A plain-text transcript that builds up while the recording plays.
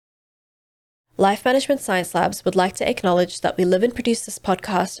Life Management Science Labs would like to acknowledge that we live and produce this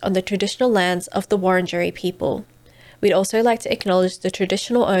podcast on the traditional lands of the Wurundjeri people. We'd also like to acknowledge the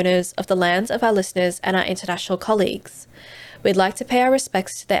traditional owners of the lands of our listeners and our international colleagues. We'd like to pay our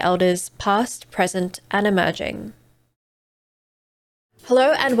respects to their elders, past, present, and emerging.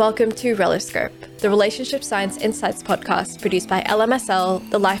 Hello and welcome to Reloscope, the Relationship Science Insights podcast produced by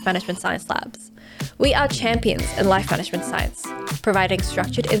LMSL, the Life Management Science Labs. We are champions in life management science, providing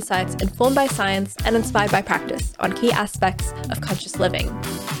structured insights informed by science and inspired by practice on key aspects of conscious living.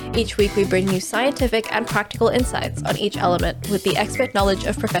 Each week, we bring you scientific and practical insights on each element with the expert knowledge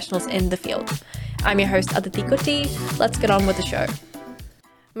of professionals in the field. I'm your host, Aditi Kuti. Let's get on with the show.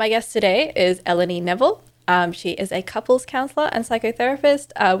 My guest today is Eleni Neville. She is a couples counselor and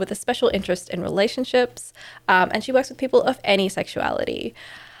psychotherapist with a special interest in relationships, and she works with people of any sexuality.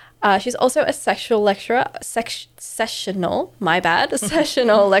 She's also a sexual lecturer, sessional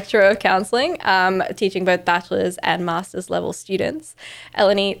lecturer of counselling, teaching both bachelor's and master's level students.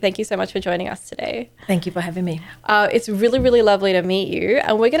 Eleni, thank you so much for joining us today. Thank you for having me. It's really, really lovely to meet you.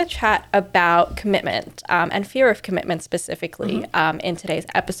 And we're going to chat about commitment and fear of commitment specifically in today's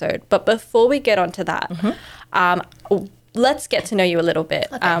episode. But before we get onto that, let's get to know you a little bit.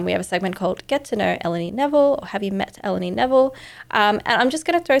 Okay. We have a segment called Get to Know Eleni Neville, or Have You Met Eleni Neville? And I'm just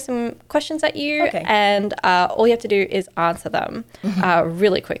going to throw some questions at you, and all you have to do is answer them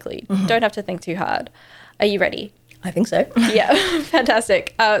really quickly. Don't have to think too hard. Are you ready? I think so. Yeah,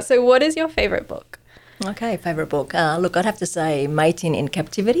 fantastic. So what is your favourite book? Okay, favourite book. Look, I'd have to say Mating in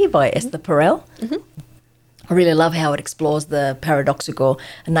Captivity by Esther Perel. I really love how it explores the paradoxical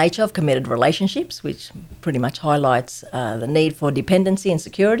nature of committed relationships, which pretty much highlights the need for dependency and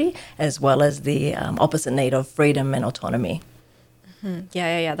security, as well as the opposite need of freedom and autonomy.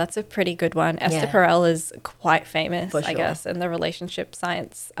 Yeah. That's a pretty good one. Esther Perel is quite famous, For sure. I guess, in the relationship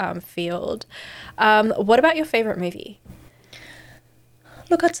science field. What about your favourite movie?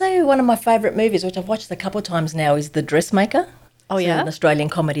 Look, I'd say one of my favourite movies, which I've watched a couple of times now, is The Dressmaker. Oh, yeah? It's an Australian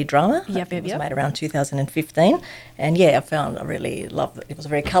comedy drama. Yep. It was made around 2015. And I really loved it. It was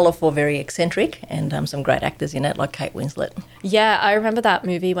very colourful, very eccentric, and some great actors in it, like Kate Winslet. Yeah, I remember that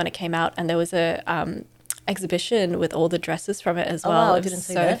movie when it came out, and there was a exhibition with all the dresses from it as well. Wow, I it was didn't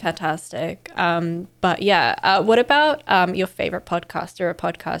see so that. Fantastic. But yeah, what about your favourite podcast or a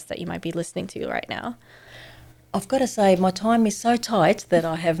podcast that you might be listening to right now? I've got to say, my time is so tight that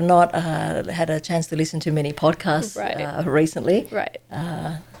I have not had a chance to listen to many podcasts recently. Right.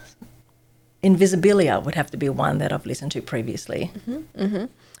 Invisibilia would have to be one that I've listened to previously.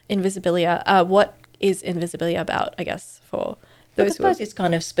 Invisibilia. What is Invisibilia about, I guess, for those I suppose it's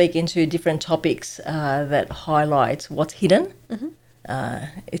kind of speak into different topics that highlight what's hidden.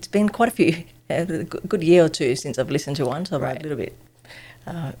 It's been quite a good year or two since I've listened to one, so I'm a little bit...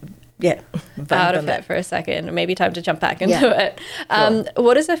 out of it for a second. Maybe time to jump back into it. Sure.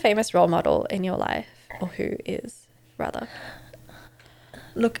 What is a famous role model in your life, or who is, rather?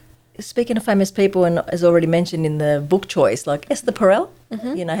 Look, speaking of famous people, and as already mentioned in the book choice, like Esther Perel,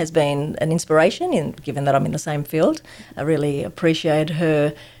 has been an inspiration, given that I'm in the same field. I really appreciate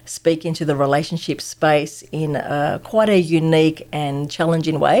her speaking to the relationship space in quite a unique and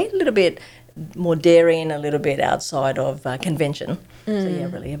challenging way, a little bit more daring, a little bit outside of convention. So I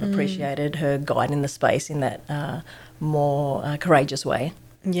really have appreciated her guiding the space in that more courageous way.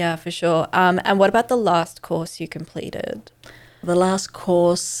 Yeah, for sure. And what about the last course you completed? The last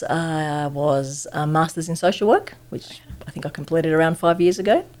course was a Masters in Social Work, which I think I completed around 5 years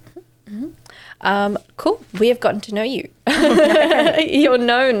ago. Cool. We have gotten to know you. You're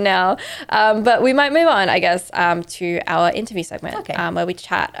known now. But we might move on, I guess, to our interview segment, where we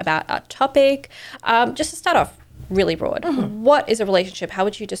chat about our topic. Just to start off really broad, what is a relationship? How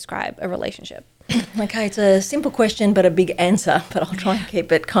would you describe a relationship? Okay, it's a simple question but a big answer, but I'll try and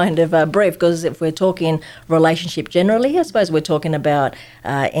keep it kind of brief, because if we're talking relationship generally, I suppose we're talking about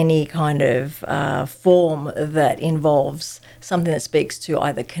any kind of form that involves something that speaks to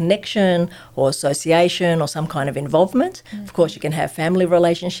either connection or association or some kind of involvement. Of course, you can have family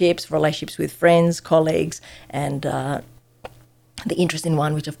relationships with friends, colleagues, and the interesting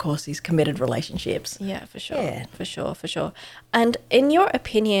one, which of course is committed relationships. Yeah, for sure. Yeah. For sure. And in your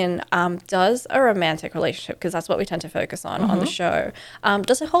opinion, does a romantic relationship, because that's what we tend to focus on the show,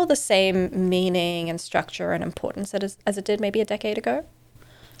 does it hold the same meaning and structure and importance as it did maybe a decade ago?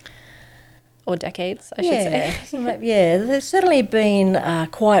 or decades, I should say. Yeah, there's certainly been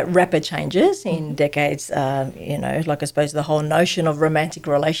quite rapid changes in decades. Like I suppose the whole notion of romantic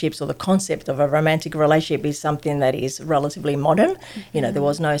relationships or the concept of a romantic relationship is something that is relatively modern. There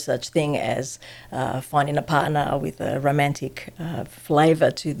was no such thing as finding a partner with a romantic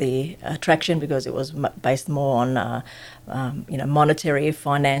flavour to the attraction, because it was based more on monetary,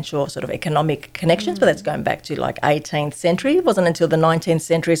 financial, sort of economic connections, but that's going back to like 18th century. It wasn't until the 19th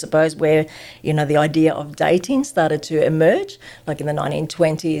century, I suppose, where, the idea of dating started to emerge. Like in the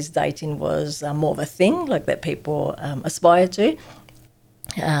 1920s, dating was more of a thing, like that people aspired to.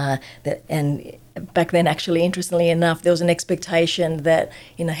 And back then, actually, interestingly enough, there was an expectation that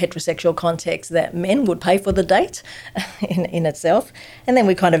in a heterosexual context that men would pay for the date in itself. And then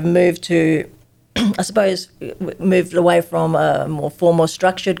we kind of moved to, I suppose, moved away from a more formal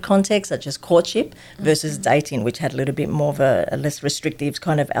structured context such as courtship versus dating, which had a little bit more of a less restrictive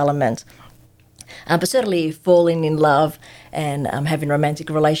kind of element. But certainly falling in love and having romantic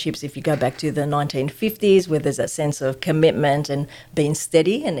relationships, if you go back to the 1950s, where there's that sense of commitment and being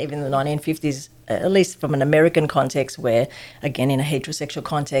steady, and even the 1950s, at least from an American context, where, again, in a heterosexual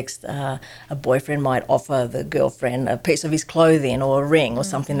context, a boyfriend might offer the girlfriend a piece of his clothing or a ring or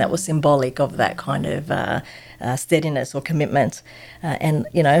something that was symbolic of that kind of steadiness or commitment. And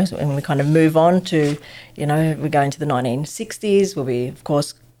we kind of move on to, we go into the 1960s, where we, of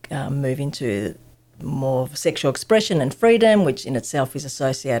course, move into more sexual expression and freedom, which in itself is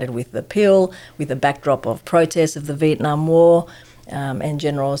associated with the pill, with the backdrop of protests of the Vietnam War, and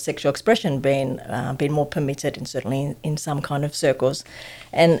general sexual expression being more permitted, and certainly in some kind of circles,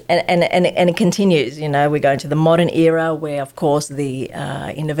 and it continues. We go into the modern era, where of course the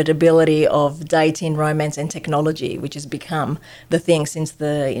inevitability of dating, romance, and technology, which has become the thing since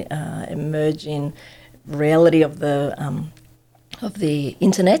the emerging reality of the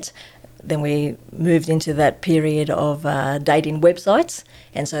internet. Then we moved into that period of dating websites,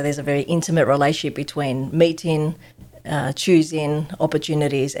 and so there's a very intimate relationship between meeting, choosing,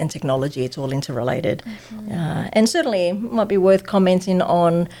 opportunities, and technology. It's all interrelated. And certainly it might be worth commenting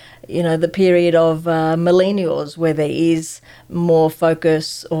on, the period of millennials, where there is more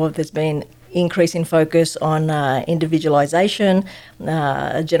focus, or there's been increasing focus on individualisation,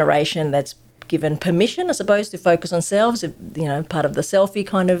 a generation that's given permission, I suppose, to focus on selves, part of the selfie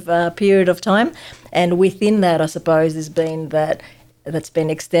kind of period of time. And within that, I suppose, there's been that's been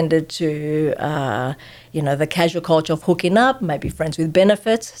extended to, the casual culture of hooking up, maybe friends with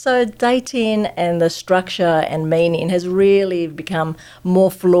benefits. So dating and the structure and meaning has really become more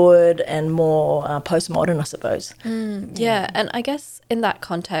fluid and more postmodern, I suppose. Yeah, and I guess in that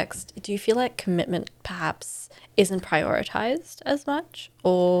context, do you feel like commitment perhaps isn't prioritised as much,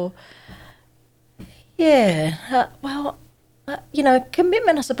 or... Yeah,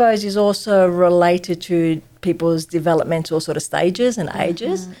 commitment, I suppose, is also related to people's developmental sort of stages and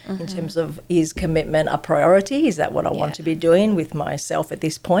ages, in terms of, is commitment a priority? Is that what I want to be doing with myself at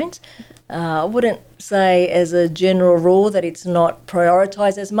this point? I wouldn't say as a general rule that it's not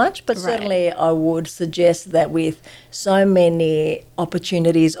prioritised as much, but certainly I would suggest that with so many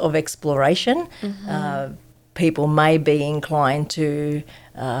opportunities of exploration, people may be inclined to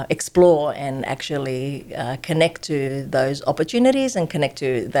explore and actually connect to those opportunities and connect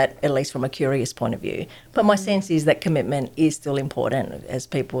to that, at least from a curious point of view. But my sense is that commitment is still important, as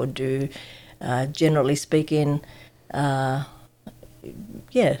people do, generally speaking,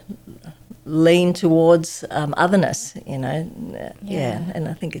 lean towards otherness, and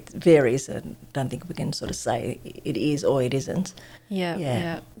I think it varies. I don't think we can sort of say it is or it isn't.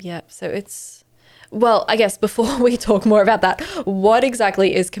 Yeah. So it's... Well, I guess before we talk more about that, what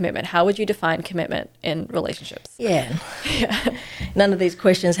exactly is commitment? How would you define commitment in relationships? Yeah. None of these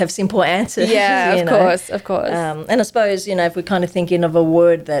questions have simple answers. Yeah, of course. And I suppose, if we're kind of thinking of a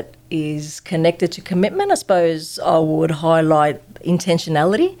word that is connected to commitment, I suppose I would highlight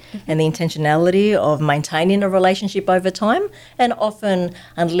intentionality and the intentionality of maintaining a relationship over time. And often,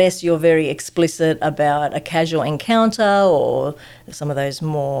 unless you're very explicit about a casual encounter or some of those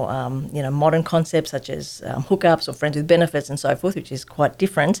more, modern concepts such as hookups or friends with benefits and so forth, which is quite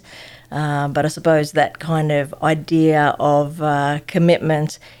different. But I suppose that kind of idea of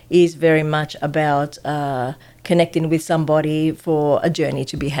commitment is very much about connecting with somebody for a journey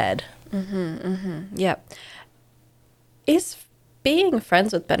to be had. Yeah. Is being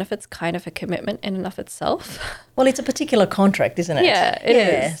friends with benefits kind of a commitment in and of itself? Well, it's a particular contract, isn't it? Yeah, it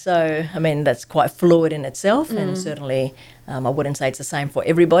is. So, that's quite fluid in itself, and certainly I wouldn't say it's the same for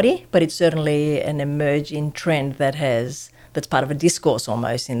everybody, but it's certainly an emerging trend that has that's part of a discourse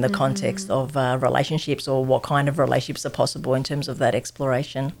almost in the context of relationships, or what kind of relationships are possible in terms of that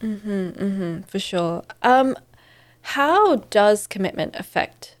exploration. For sure. How does commitment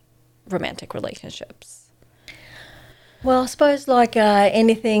affect romantic relationships? Well, I suppose like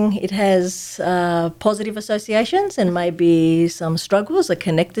anything, it has positive associations, and maybe some struggles are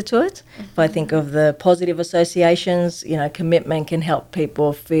connected to it. If I think of the positive associations, commitment can help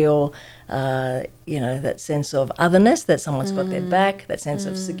people feel, that sense of otherness, that someone's got their back, that sense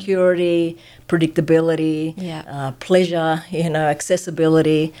of security, predictability, pleasure,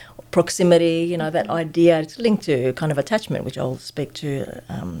 accessibility, proximity, that idea. It's linked to kind of attachment, which I'll speak to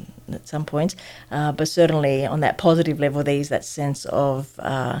at some point. But certainly on that positive level, there's that sense of,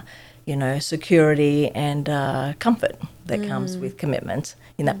 security and comfort that comes with commitment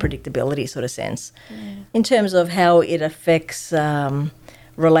in that predictability sort of sense. In terms of how it affects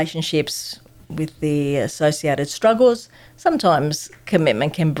relationships with the associated struggles, sometimes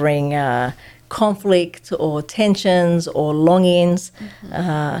commitment can bring conflict or tensions or longings.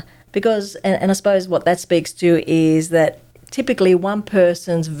 Because, and I suppose what that speaks to is that typically one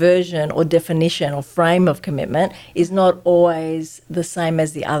person's version or definition or frame of commitment is not always the same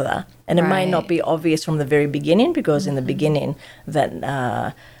as the other. And it may not be obvious from the very beginning, because in the beginning that,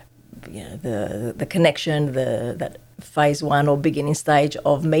 the connection, that phase one or beginning stage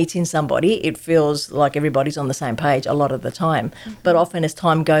of meeting somebody, it feels like everybody's on the same page a lot of the time. But often as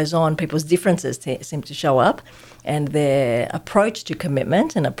time goes on, people's differences seem to show up, and their approach to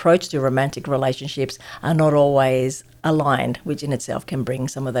commitment and approach to romantic relationships are not always aligned, which in itself can bring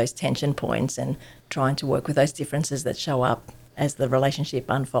some of those tension points, and trying to work with those differences that show up as the relationship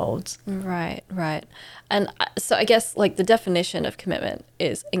unfolds. Right. And so I guess like the definition of commitment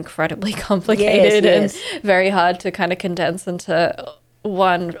is incredibly complicated and very hard to kind of condense into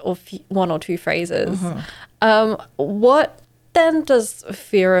one or two phrases. What then does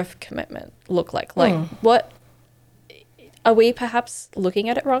fear of commitment look like? Like what are we perhaps looking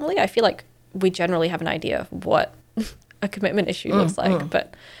at it wrongly? I feel like we generally have an idea of what a commitment issue looks like,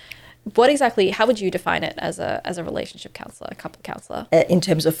 but what exactly, how would you define it as a relationship counsellor, a couple counsellor? In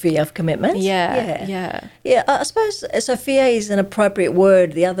terms of fear of commitment? Yeah, I suppose, so fear is an appropriate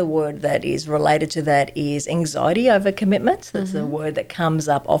word. The other word that is related to that is anxiety over commitment. That's a word that comes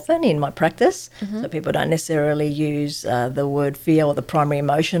up often in my practice. So people don't necessarily use the word fear or the primary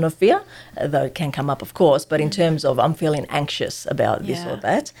emotion of fear, though it can come up, of course, but in terms of I'm feeling anxious about this or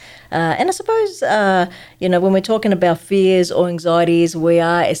that. And I suppose, when we're talking about fears or anxieties, we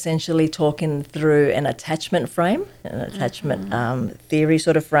are essentially talking through an attachment frame, an attachment theory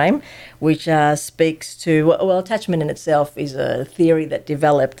sort of frame, which speaks to, well, attachment in itself is a theory that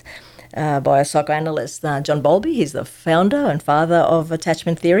developed by a psychoanalyst, John Bowlby. He's the founder and father of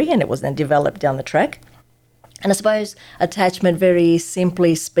attachment theory, and it was then developed down the track. And I suppose attachment, very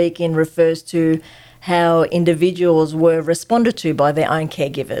simply speaking, refers to how individuals were responded to by their own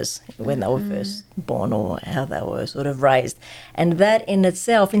caregivers when they were first born, or how they were sort of raised. And that in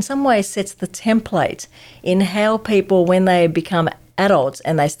itself, in some ways, sets the template in how people, when they become adults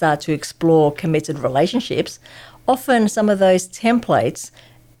and they start to explore committed relationships, often some of those templates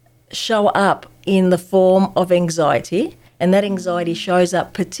show up in the form of anxiety, and that anxiety shows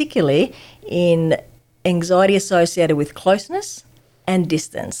up particularly in anxiety associated with closeness and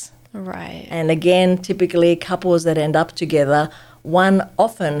distance. Right. And again, typically couples that end up together, one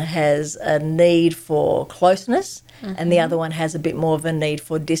often has a need for closeness and the other one has a bit more of a need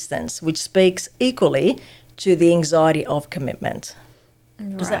for distance, which speaks equally to the anxiety of commitment.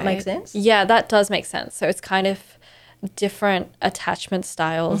 Does that make sense? Yeah, that does make sense. So it's kind of different attachment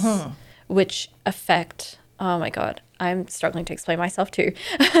styles which affect, oh my God, I'm struggling to explain myself too.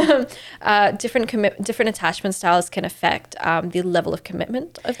 Different attachment styles can affect the level of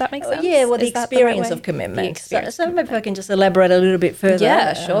commitment, if that makes sense. Yeah, well, the experience of commitment. So maybe if I can just elaborate a little bit further.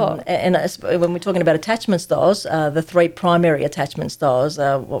 Yeah, sure. And when we're talking about attachment styles, the three primary attachment styles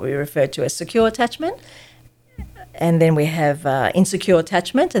are what we refer to as secure attachment. And then we have insecure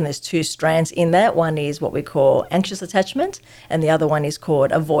attachment, and there's two strands in that. One is what we call anxious attachment, and the other one is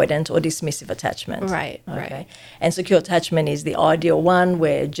called avoidant or dismissive attachment. Right. And secure attachment is the ideal one,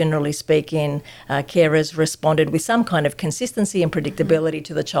 where generally speaking, carers responded with some kind of consistency and predictability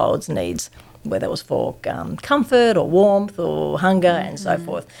to the child's needs, whether it was for comfort or warmth or hunger and so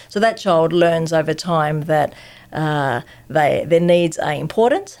forth. So that child learns over time that their needs are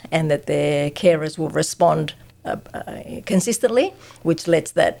important and that their carers will respond consistently, which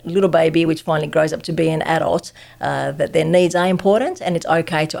lets that little baby, which finally grows up to be an adult, that their needs are important and it's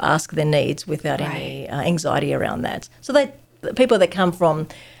okay to ask their needs without any anxiety around that. So the people that come from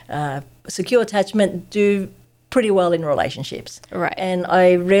secure attachment do pretty well in relationships. Right. And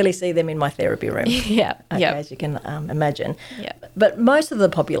I rarely see them in my therapy room. Yeah. Okay, Yeah. as you can imagine. Yeah. But most of the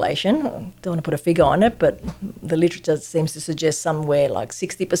population, don't want to put a figure on it, but the literature seems to suggest somewhere like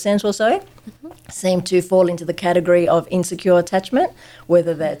 60% or so seem to fall into the category of insecure attachment,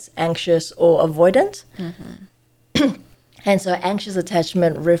 whether that's anxious or avoidant. And so anxious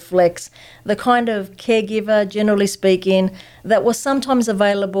attachment reflects the kind of caregiver, generally speaking, that was sometimes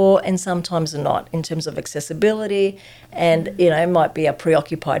available and sometimes not in terms of accessibility. And, it might be a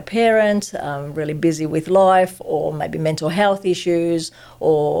preoccupied parent, really busy with life, or maybe mental health issues,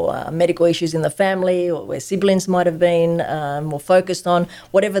 or medical issues in the family, or where siblings might have been more focused on.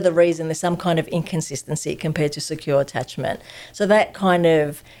 Whatever the reason, there's some kind of inconsistency compared to secure attachment. So that kind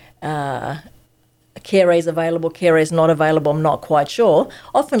of care is available, care is not available, I'm not quite sure,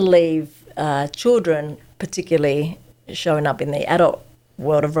 often leave children, particularly showing up in the adult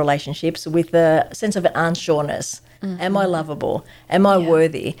world of relationships, with a sense of unsureness. Am I lovable? Am I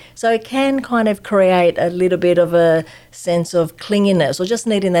worthy? So it can kind of create a little bit of a sense of clinginess or just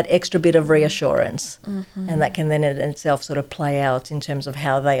needing that extra bit of reassurance. And that can then in itself sort of play out in terms of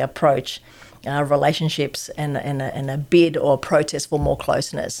how they approach relationships and a bid or protest for more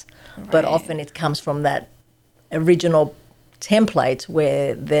closeness. But often it comes from that original template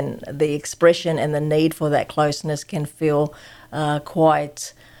where then the expression and the need for that closeness can feel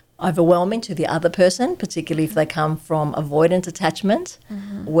quite overwhelming to the other person, particularly if they come from avoidant attachment,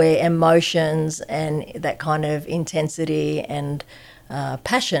 where emotions and that kind of intensity and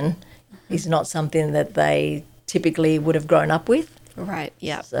passion is not something that they typically would have grown up with. Right,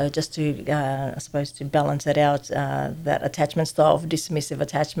 yeah. So just to, I suppose, to balance it out, that attachment style of dismissive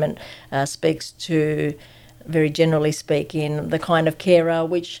attachment speaks to, very generally speaking, the kind of carer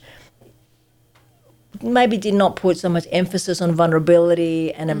which maybe did not put so much emphasis on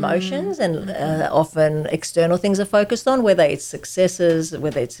vulnerability and emotions, and often external things are focused on, whether it's successes,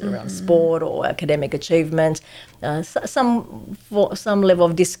 whether it's around sport or academic achievement, some level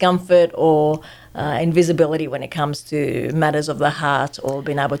of discomfort or invisibility when it comes to matters of the heart, or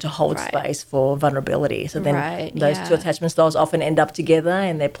being able to hold space for vulnerability. So then those two attachment styles often end up together,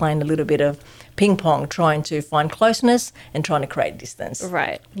 and they're playing a little bit of ping pong, trying to find closeness and trying to create distance.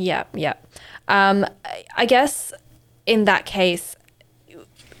 Right. Yeah. Yeah. I guess in that case,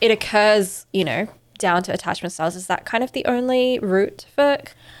 it occurs, down to attachment styles. Is that kind of the only route for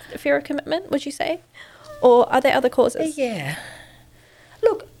fear of commitment, would you say? Or are there other causes? Yeah.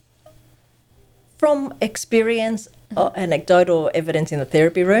 Look, from experience, anecdotal evidence in the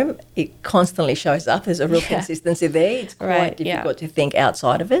therapy room, it constantly shows up. There's a real consistency there. It's quite difficult to think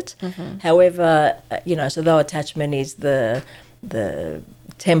outside of it. However, so though attachment is the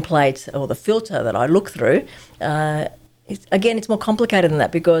template or the filter that I look through, it's more complicated than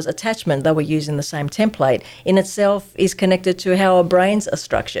that, because attachment, though we're using the same template, in itself is connected to how our brains are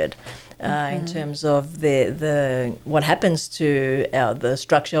structured. In terms of the what happens to the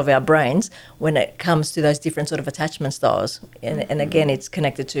structure of our brains when it comes to those different sort of attachment styles. And again, it's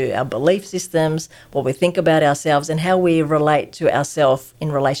connected to our belief systems, what we think about ourselves, and how we relate to ourselves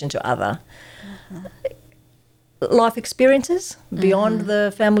in relation to other. Life experiences beyond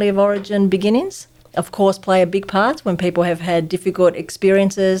the family of origin beginnings, of course, play a big part when people have had difficult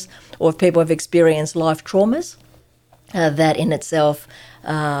experiences, or if people have experienced life traumas. That in itself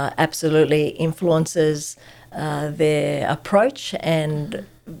absolutely influences their approach and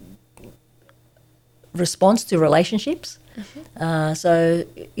response to relationships. So,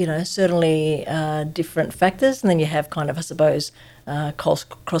 certainly different factors. And then you have kind of, I suppose,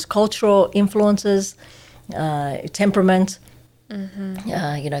 cross-cultural influences, temperament.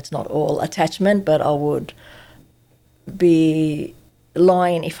 It's not all attachment, but I would be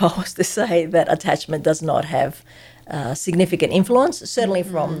lying if I was to say that attachment does not have significant influence, certainly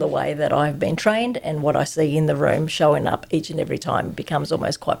from the way that I've been trained, and what I see in the room showing up each and every time becomes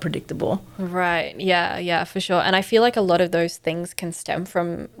almost quite predictable. Right. Yeah, for sure. And I feel like a lot of those things can stem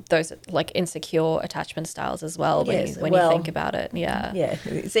from those like insecure attachment styles as well, when you think about it. Yeah. Yeah,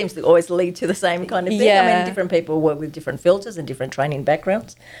 it seems to always lead to the same kind of thing. Yeah. I mean, different people work with different filters and different training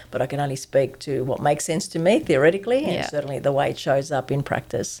backgrounds, but I can only speak to what makes sense to me theoretically, and certainly the way it shows up in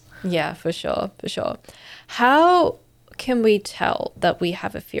practice. Yeah, for sure. How can we tell that we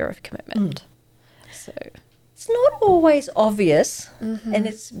have a fear of commitment? So it's not always obvious, and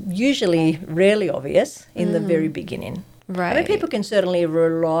it's usually rarely obvious in the very beginning. Right. I mean, people can certainly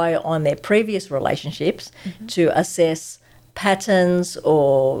rely on their previous relationships to assess patterns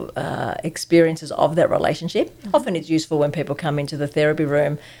or experiences of that relationship. Often it's useful when people come into the therapy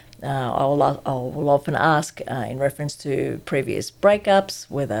room. I will often ask in reference to previous breakups,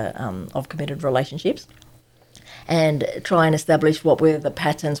 whether of committed relationships. and try and establish what were the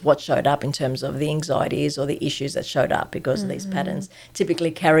patterns, what showed up in terms of the anxieties or the issues that showed up, because these patterns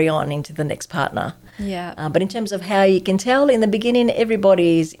typically carry on into the next partner. Yeah. But in terms of how you can tell, in the beginning,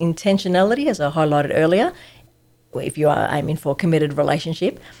 everybody's intentionality, as I highlighted earlier, if you are aiming for a committed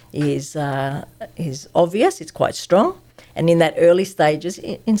relationship, is obvious, it's quite strong. And in that early stages,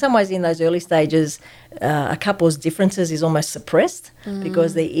 in some ways in those early stages, a couple's differences is almost suppressed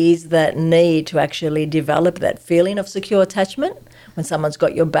because there is that need to actually develop that feeling of secure attachment. When someone's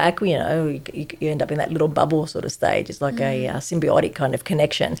got your back, you end up in that little bubble sort of stage. It's like a symbiotic kind of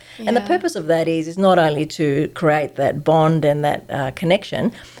connection. Yeah. And the purpose of that is not only to create that bond and that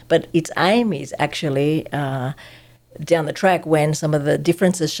connection, but its aim is actually down the track, when some of the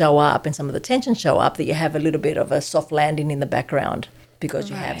differences show up and some of the tensions show up, that you have a little bit of a soft landing in the background because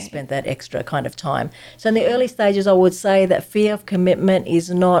you have spent that extra kind of time. So in the early stages, I would say that fear of commitment is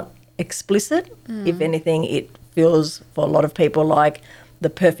not explicit. If anything, it feels for a lot of people like the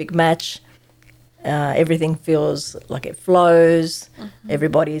perfect match. Everything feels like it flows.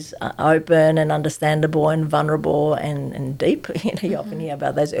 Everybody's open and understandable and vulnerable and deep. You often hear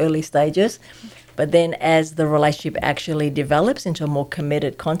about those early stages. But then as the relationship actually develops into a more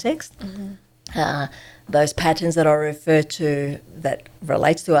committed context, those patterns that I refer to that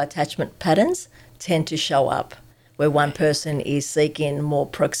relates to our attachment patterns tend to show up, where one person is seeking more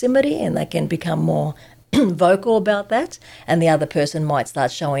proximity and they can become more vocal about that, and the other person might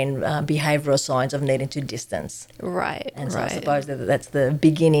start showing behavioural signs of needing to distance. Right. And so I suppose that's the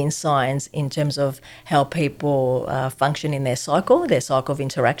beginning signs in terms of how people function in their cycle of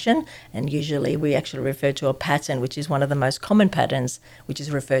interaction. And usually we actually refer to a pattern, which is one of the most common patterns, which is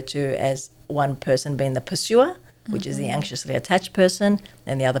referred to as one person being the pursuer, which is the anxiously attached person,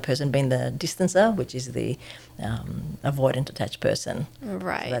 and the other person being the distancer, which is the avoidant attached person.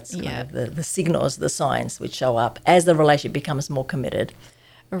 Right. So that's kind of the signals, the signs which show up as the relationship becomes more committed.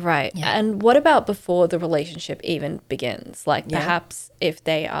 Right. Yeah. And what about before the relationship even begins? Like perhaps if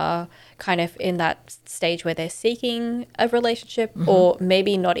they are kind of in that stage where they're seeking a relationship or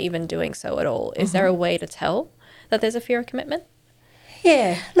maybe not even doing so at all. Is there a way to tell that there's a fear of commitment?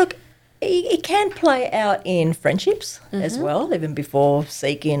 Yeah. Look, it can play out in friendships as well, even before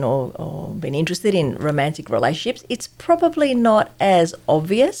seeking or being interested in romantic relationships. It's probably not as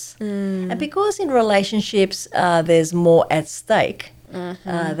obvious. And because in relationships there's more at stake,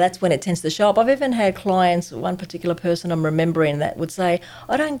 that's when it tends to show up. I've even had clients, one particular person I'm remembering, that would say,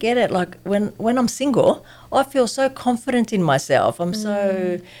 I don't get it. Like when I'm single, I feel so confident in myself. I'm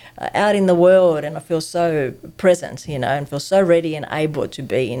so out in the world and I feel so present, and feel so ready and able to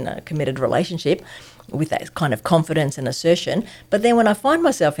be in a committed relationship with that kind of confidence and assertion. But then when I find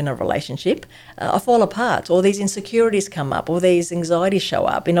myself in a relationship, I fall apart. All these insecurities come up, all these anxieties show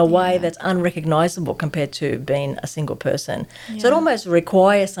up in a way that's unrecognisable compared to being a single person. So it almost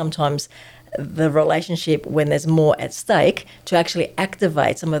requires sometimes the relationship, when there's more at stake, to actually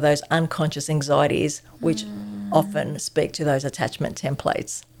activate some of those unconscious anxieties which often speak to those attachment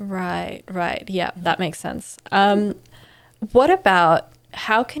templates. Right. Yeah, that makes sense. What about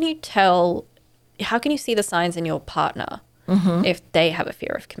how can you see the signs in your partner if they have a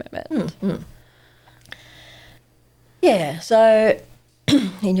fear of commitment? Yeah, so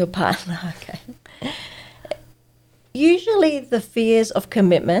in your partner, okay. Usually the fears of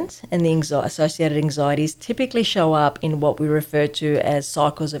commitment and the associated anxieties typically show up in what we refer to as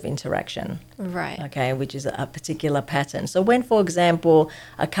cycles of interaction. Right. Okay, which is a particular pattern. So when, for example,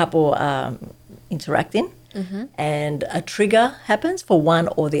 a couple are interacting and a trigger happens for one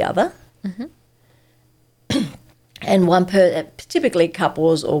or the other, and typically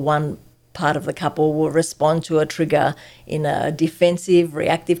couples or one part of the couple will respond to a trigger in a defensive,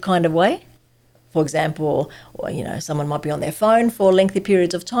 reactive kind of way. For example, someone might be on their phone for lengthy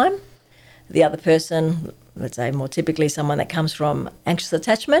periods of time. The other person, let's say more typically someone that comes from anxious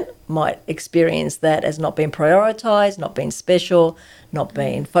attachment, might experience that as not being prioritised, not being special, not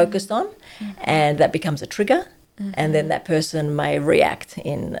being focused on, and that becomes a trigger. And then that person may react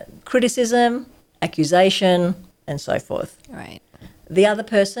in criticism, accusation, and so forth. Right. The other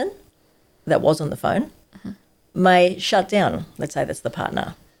person that was on the phone may shut down. Let's say that's the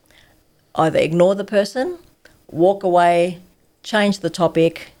partner. Either ignore the person, walk away, change the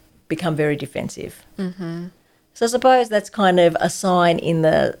topic, become very defensive. So I suppose that's kind of a sign in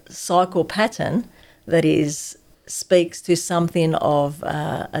the cycle pattern that speaks to something of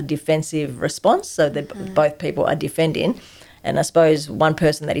a defensive response, so that both people are defending. And I suppose one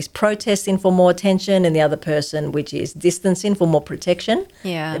person that is protesting for more attention and the other person which is distancing for more protection.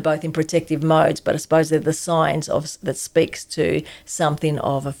 Yeah. They're both in protective modes, but I suppose they're the signs that speaks to something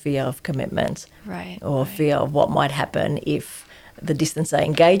of a fear of commitment. Right. Or fear of what might happen if the distancer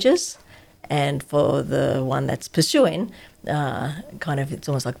engages. And for the one that's pursuing, it's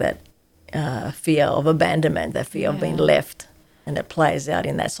almost like that fear of abandonment, that fear of being left, and it plays out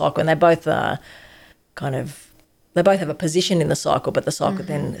in that cycle. And they both are they both have a position in the cycle, but the cycle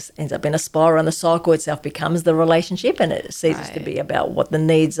then ends up in a spiral, and the cycle itself becomes the relationship, and it ceases to be about what the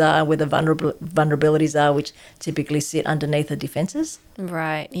needs are, where the vulnerabilities are, which typically sit underneath the defences.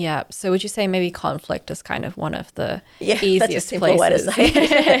 Right, yeah. So would you say maybe conflict is kind of one of the easiest that's a simple places? way to say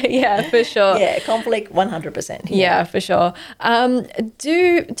it. Yeah, for sure. Yeah, conflict, 100%. Yeah, for sure.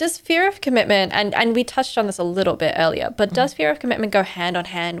 Does fear of commitment, and we touched on this a little bit earlier, but does fear of commitment go hand on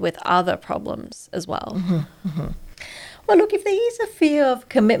hand with other problems as well? Well, look, if there is a fear of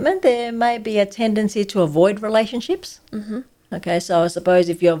commitment, there may be a tendency to avoid relationships. Okay, so I suppose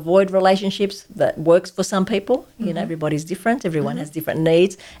if you avoid relationships, that works for some people. You know, everybody's different. Everyone has different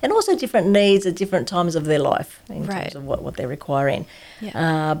needs, and also different needs at different times of their life in terms of what they're requiring.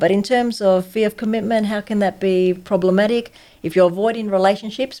 Yeah. But in terms of fear of commitment, how can that be problematic? If you're avoiding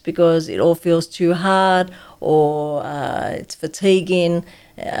relationships because it all feels too hard or it's fatiguing,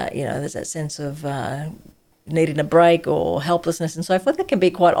 there's that sense of needing a break or helplessness and so forth, that can be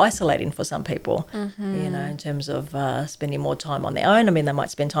quite isolating for some people, in terms of spending more time on their own. I mean, they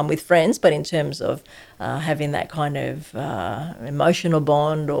might spend time with friends, but in terms of having that kind of emotional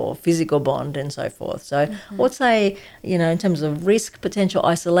bond or physical bond and so forth. So I would say, in terms of risk, potential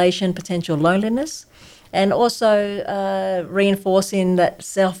isolation, potential loneliness, and also reinforcing that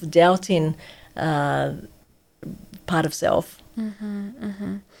self-doubting part of self.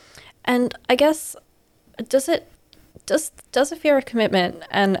 And I guess, does a fear of commitment,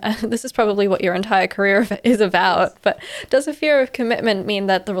 and this is probably what your entire career is about, but does a fear of commitment mean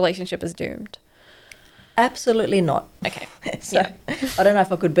that the relationship is doomed? Absolutely not. Okay. So I don't know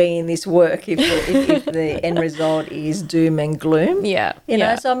if I could be in this work if the end result is doom and gloom. Yeah.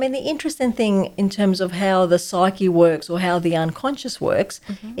 So I mean, the interesting thing in terms of how the psyche works or how the unconscious works,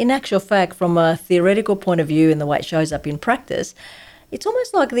 in actual fact, from a theoretical point of view and the way it shows up in practice, it's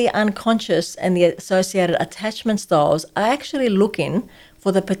almost like the unconscious and the associated attachment styles are actually looking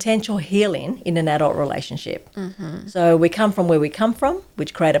for the potential healing in an adult relationship. So we come from where we come from,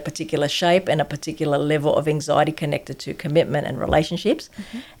 which create a particular shape and a particular level of anxiety connected to commitment and relationships.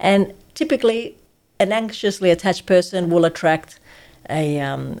 And typically, an anxiously attached person will attract a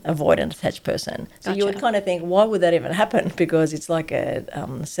avoidant attached person. So you would kind of think, why would that even happen? Because it's like a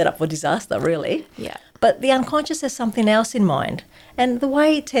setup for disaster, really. Yeah. But the unconscious has something else in mind. And the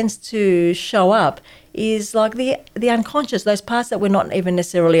way it tends to show up is like the unconscious, those parts that we're not even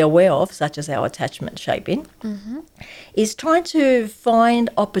necessarily aware of, such as our attachment shaping, is trying to find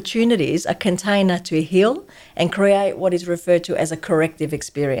opportunities, a container to heal and create what is referred to as a corrective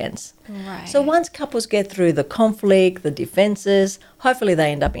experience. Right. So once couples get through the conflict, the defences, hopefully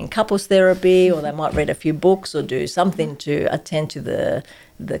they end up in couples therapy, or they might read a few books or do something to attend to the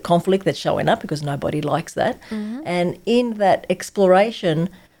conflict that's showing up, because nobody likes that. And in that exploration,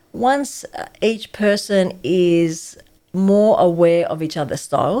 once each person is more aware of each other's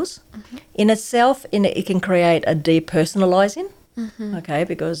styles, in itself, it can create a depersonalizing, okay,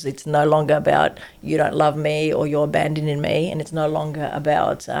 because it's no longer about you don't love me or you're abandoning me, and it's no longer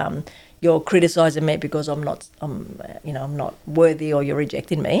about you're criticizing me because I'm not worthy or you're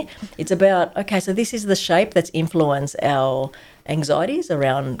rejecting me. It's about, okay, so this is the shape that's influenced our anxieties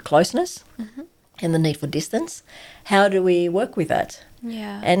around closeness and the need for distance. How do we work with that?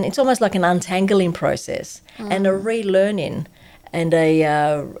 Yeah. And it's almost like an untangling process and a relearning and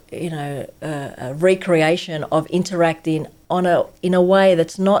a recreation of interacting in a way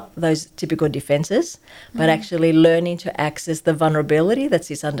that's not those typical defences, but actually learning to access the vulnerability that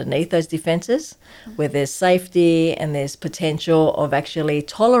sits underneath those defences, where there's safety and there's potential of actually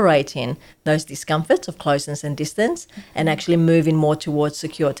tolerating those discomforts of closeness and distance, and actually moving more towards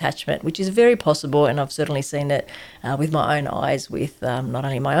secure attachment, which is very possible. And I've certainly seen it with my own eyes, with not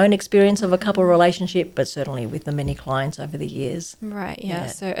only my own experience of a couple relationship, but certainly with the many clients over the years. Right, yeah.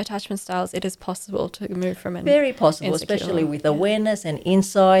 So attachment styles, it is possible to move from an very possible, insecure, especially with awareness and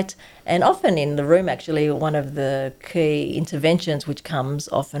insight. And often in the room, actually, one of the key interventions, which comes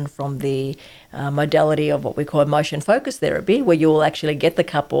often from the modality of what we call emotion focus therapy, where you will actually get the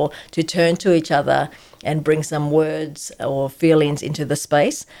couple to turn turn to each other and bring some words or feelings into the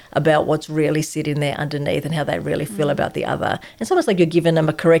space about what's really sitting there underneath and how they really feel about the other. It's almost like you're giving them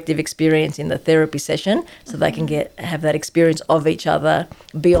a corrective experience in the therapy session so they can have that experience of each other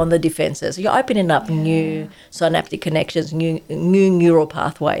beyond the defenses. You're opening up new synaptic connections, new neural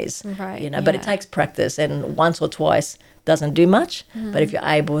pathways, Right, but it takes practice, and once or twice doesn't do much. But if you're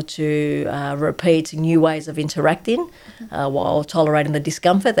able to repeat new ways of interacting while tolerating the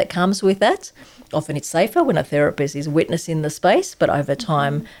discomfort that comes with that, often it's safer when a therapist is witnessing the space, but over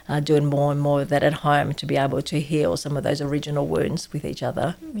time doing more and more of that at home to be able to heal some of those original wounds with each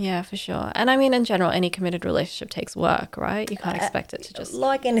other. Yeah, for sure. And I mean, in general, any committed relationship takes work, right? You can't expect it to just...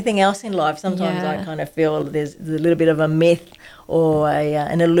 Like anything else in life, sometimes I kind of feel there's a little bit of a myth or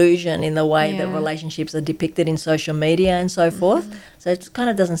an illusion in the way that relationships are depicted in social media and so forth. So it kind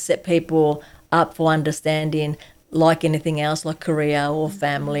of doesn't set people up for understanding, like anything else, like career or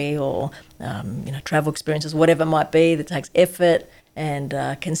family or travel experiences, whatever it might be, that takes effort and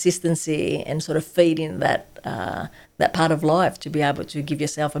consistency and sort of feeding that part of life to be able to give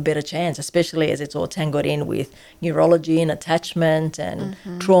yourself a better chance, especially as it's all tangled in with neurology and attachment and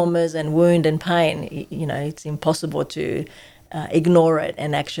traumas and wound and pain. It's impossible to ignore it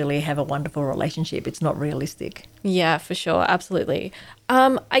and actually have a wonderful relationship. It's not realistic. Yeah, for sure. Absolutely.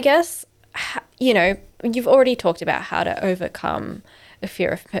 I guess, you've already talked about how to overcome a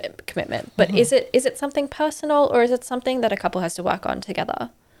fear of commitment, but is it something personal, or is it something that a couple has to work on together?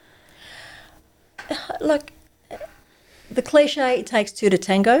 Look, the cliche, it takes two to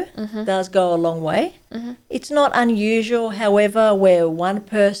tango, does go a long way. It's not unusual, however, where one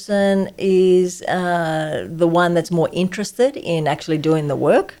person is the one that's more interested in actually doing the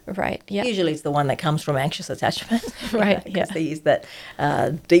work. Right, yeah. Usually it's the one that comes from anxious attachment. Right, Because there is that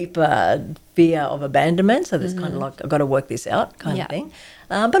deeper fear of abandonment. So there's kind of like, I've got to work this out kind of thing.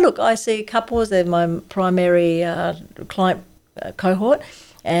 But look, I see couples, they're my primary client cohort.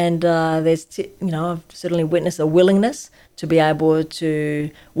 And I've certainly witnessed a willingness to be able to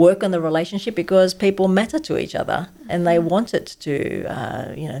work on the relationship because people matter to each other and they want it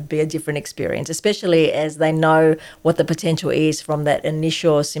to, be a different experience, especially as they know what the potential is from that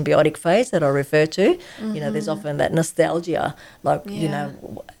initial symbiotic phase that I refer to. There's often that nostalgia, that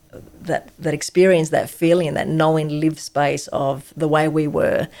experience, that feeling, that knowing lived space of the way we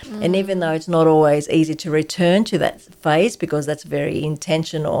were. And even though it's not always easy to return to that phase because that's very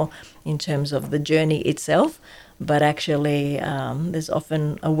intentional in terms of the journey itself, but actually there's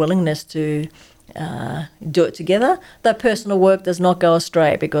often a willingness to do it together. Though personal work does not go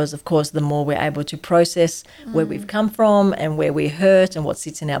astray because, of course, the more we're able to process where we've come from and where we hurt and what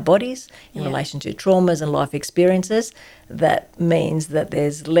sits in our bodies in relation to traumas and life experiences, that means that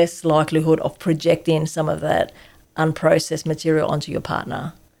there's less likelihood of projecting some of that unprocessed material onto your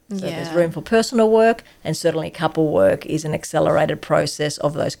partner. So there's room for personal work, and certainly couple work is an accelerated process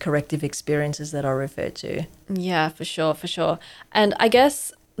of those corrective experiences that I refer to. Yeah, for sure. And I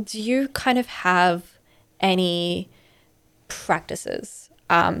guess, do you kind of have any practices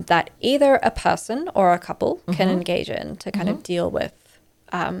that either a person or a couple can engage in to kind of deal with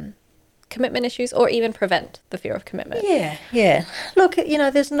commitment issues or even prevent the fear of commitment? Yeah. Look,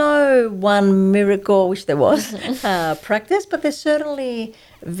 there's no one miracle, which there was, practice, but there's certainly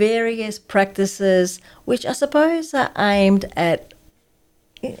various practices which I suppose are aimed at,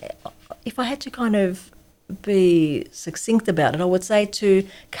 if I had to kind of be succinct about it, I would say to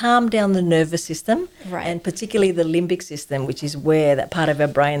calm down the nervous system, and particularly the limbic system, which is where that part of our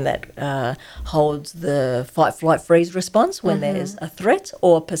brain that holds the fight, flight, freeze response when there's a threat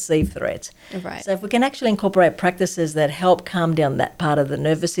or a perceived threat. Right. So if we can actually incorporate practices that help calm down that part of the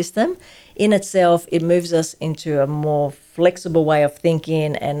nervous system, in itself, it moves us into a more flexible way of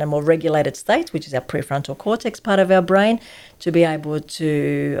thinking and a more regulated state, which is our prefrontal cortex part of our brain, to be able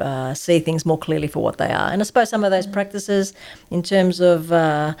to see things more clearly for what they are. And I suppose some of those practices in terms of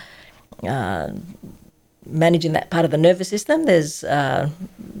managing that part of the nervous system, there's a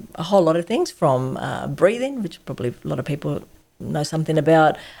whole lot of things from breathing, which probably a lot of people know something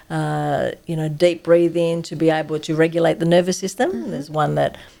about, deep breathing to be able to regulate the nervous system. There's one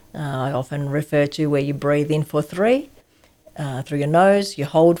that I often refer to where you breathe in for 3 through your nose, you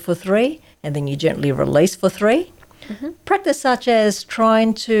hold for 3, and then you gently release for 3. Practice such as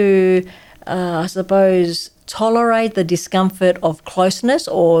trying to, tolerate the discomfort of closeness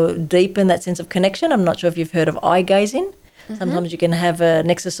or deepen that sense of connection. I'm not sure if you've heard of eye gazing. Sometimes you can have an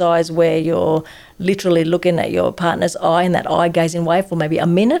exercise where you're literally looking at your partner's eye in that eye gazing way for maybe a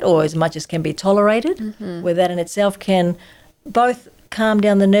minute or as much as can be tolerated, where that in itself can both calm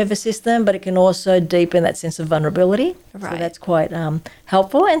down the nervous system, but it can also deepen that sense of vulnerability. Right. So that's quite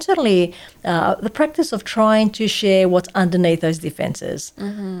helpful. And certainly the practice of trying to share what's underneath those defenses.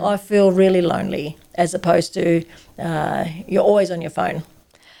 I feel really lonely, as opposed to you're always on your phone.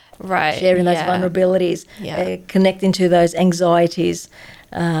 Right. Sharing those vulnerabilities, connecting to those anxieties.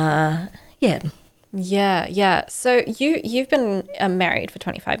 Yeah. So you've been married for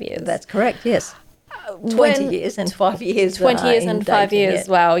 25 years. That's correct, yes. 20 years and 5 years. 20 years and 5 years.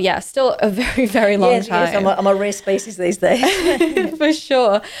 Yeah. Wow. Yeah. Still a very, very long time. Yes, I'm a rare species these days. For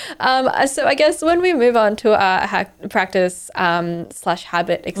sure. So I guess when we move on to our practice /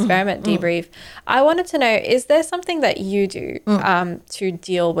 habit experiment debrief, I wanted to know, is there something that you do to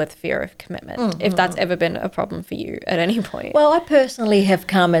deal with fear of commitment, if that's ever been a problem for you at any point? Well, I personally have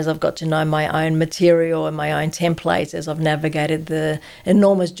come as I've got to know my own material and my own templates as I've navigated the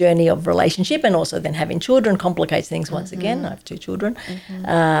enormous journey of relationship, and also then having children complicates things once again. I have 2 children.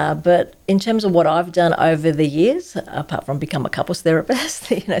 But in terms of what I've done over the years, apart from become a couples therapist,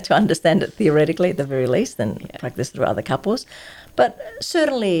 to understand it theoretically at the very least and practice through other couples, but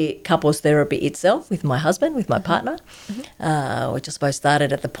certainly couples therapy itself with my husband, with my partner, which I suppose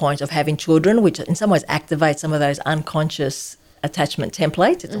started at the point of having children, which in some ways activates some of those unconscious attachment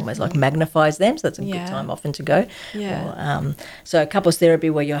templates. It's almost like magnifies them, so that's a good time often to go. So couples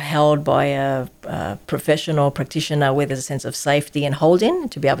therapy, where you're held by a professional practitioner where there's a sense of safety and holding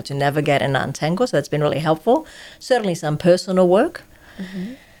to be able to navigate and untangle, so that's been really helpful. Certainly some personal work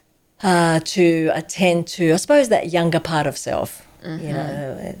to attend to, I suppose, that younger part of self.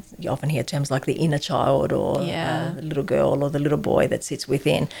 You often hear terms like the inner child, or the little girl or the little boy that sits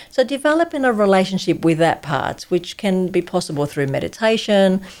within. So developing a relationship with that part, which can be possible through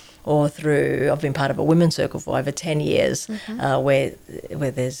meditation or through, I've been part of a women's circle for over 10 years where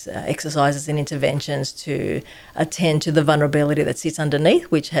there's exercises and interventions to attend to the vulnerability that sits underneath,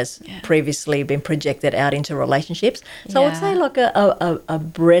 which has previously been projected out into relationships. So I would say like a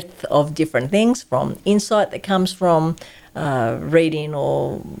breadth of different things, from insight that comes from reading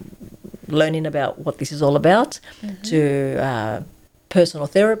or learning about what this is all about, to personal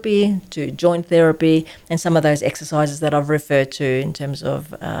therapy, to joint therapy, and some of those exercises that I've referred to in terms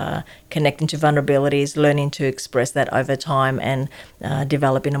of connecting to vulnerabilities, learning to express that over time, and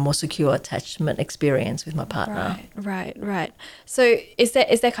developing a more secure attachment experience with my partner. Right. So is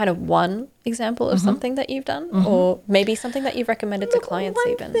there kind of one example of something that you've done, or maybe something that you've recommended to clients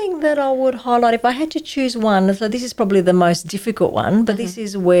even? One thing that I would highlight, if I had to choose one, so this is probably the most difficult one, but this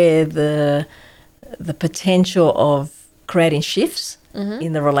is where the potential of creating shifts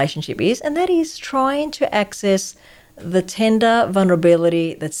in the relationship is, and that is trying to access the tender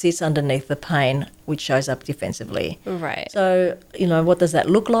vulnerability that sits underneath the pain, which shows up defensively. Right. So, what does that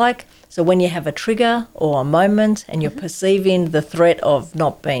look like? So when you have a trigger or a moment and you're perceiving the threat of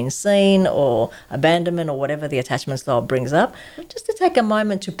not being seen or abandonment or whatever the attachment style brings up, just to take a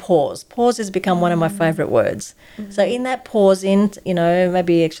moment to pause. Pause has become one of my favourite words. So in that pausing,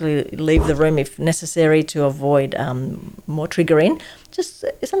 maybe actually leave the room if necessary to avoid more triggering. Just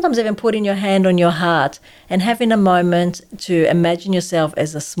sometimes even putting your hand on your heart and having a moment to imagine yourself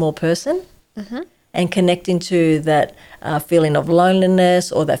as a small person and connecting to that feeling of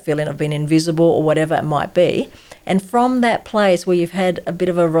loneliness or that feeling of being invisible or whatever it might be. And from that place where you've had a bit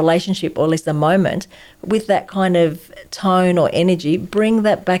of a relationship, or at least a moment, with that kind of tone or energy, bring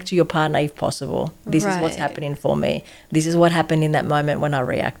that back to your partner if possible. This is what's happening for me. This is what happened in that moment when I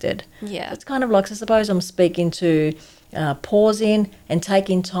reacted. Yeah. It's kind of like, I suppose I'm speaking to pausing and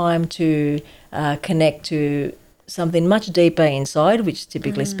taking time to connect to something much deeper inside, which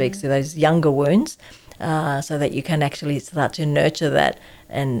typically speaks to those younger wounds, so that you can actually start to nurture that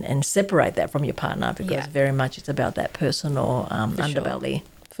and separate that from your partner, because very much it's about that personal underbelly.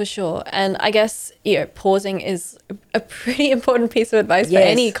 For sure. And I guess, pausing is a pretty important piece of advice for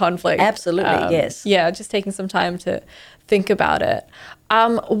any conflict. Absolutely, yes. Yeah, just taking some time to think about it.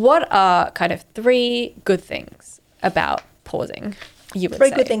 What are kind of 3 good things about pausing, you would say?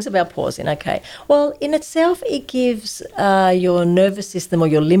 3 good things about pausing, okay. Well, in itself, it gives your nervous system, or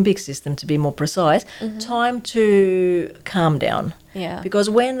your limbic system to be more precise, time to calm down. Yeah. Because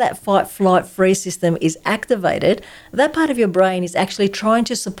when that fight, flight, freeze system is activated, that part of your brain is actually trying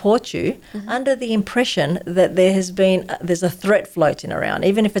to support you under the impression that there's a threat floating around,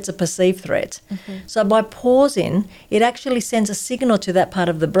 even if it's a perceived threat. So by pausing, it actually sends a signal to that part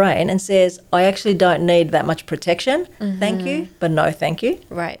of the brain and says, I actually don't need that much protection. Thank you, but no thank you.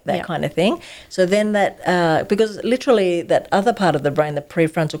 Right. That kind of thing. So then that, because literally that other part of the brain, the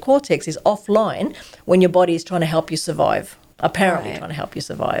prefrontal cortex, is offline when your body is trying to help you survive. apparently trying to help you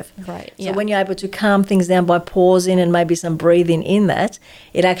survive. Right. So when you're able to calm things down by pausing and maybe some breathing in that,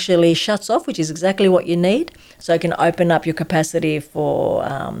 it actually shuts off, which is exactly what you need. So it can open up your capacity for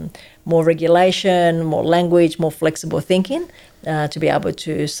more regulation, more language, more flexible thinking, to be able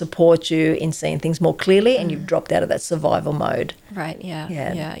to support you in seeing things more clearly, and you've dropped out of that survival mode. Right.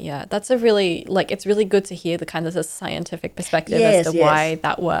 Yeah. That's a really, it's really good to hear the kind of the scientific perspective Yes, as to why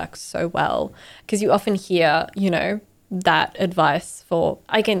that works so well. Because you often hear, that advice for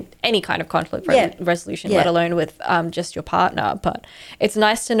any kind of conflict resolution, let alone with just your partner. But it's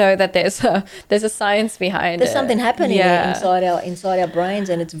nice to know that there's a science behind it. There's something happening inside our brains,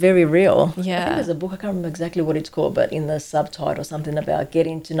 and it's very real. Yeah. I think there's a book, I can't remember exactly what it's called, but in the subtitle something about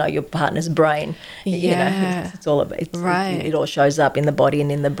getting to know your partner's brain. It's all about it all shows up in the body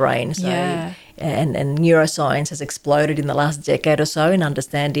and in the brain. So and neuroscience has exploded in the last decade or so in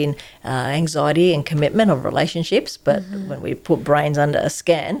understanding anxiety and commitment of relationships. But when we put brains under a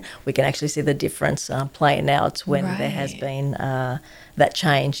scan, we can actually see the difference playing out when there has been that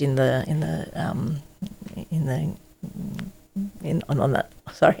change in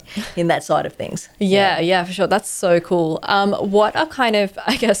that side of things. Yeah, for sure. That's so cool. What are kind of,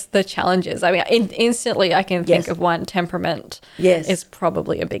 I guess, the challenges? I mean, instantly I can think of one. Temperament is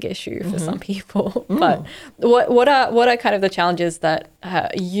probably a big issue for some people. But what are kind of the challenges that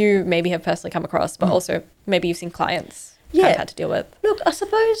you maybe have personally come across, but also maybe you've seen clients have had to deal with? Look, I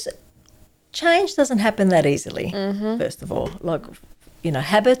suppose change doesn't happen that easily, first of all.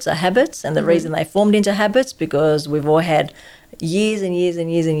 Habits are habits, and the reason they formed into habits because we've all had years and years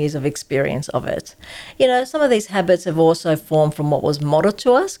and years and years of experience of it. Some of these habits have also formed from what was modeled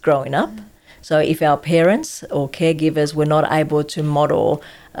to us growing up. So if our parents or caregivers were not able to model,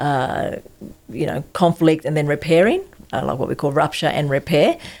 conflict and then repairing, like what we call rupture and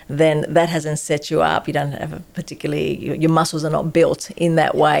repair, then that hasn't set you up. You don't have your muscles are not built in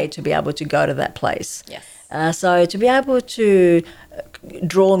that way to be able to go to that place. Yes. So to be able to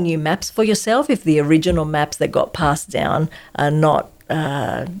draw new maps for yourself, if the original maps that got passed down are not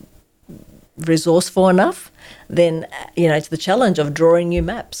resourceful enough, then, it's the challenge of drawing new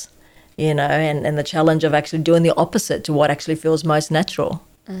maps, and the challenge of actually doing the opposite to what actually feels most natural.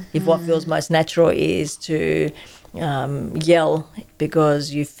 If what feels most natural is to yell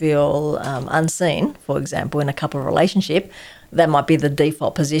because you feel unseen, for example, in a couple relationship, that might be the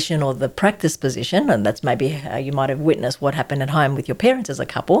default position or the practice position, and that's maybe how you might have witnessed what happened at home with your parents as a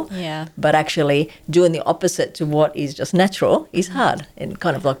couple. Yeah. But actually doing the opposite to what is just natural is hard, and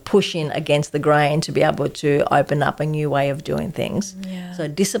kind of like pushing against the grain to be able to open up a new way of doing things. Yeah. So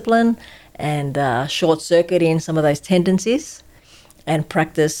discipline and short-circuiting some of those tendencies, and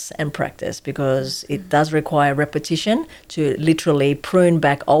practice because it does require repetition to literally prune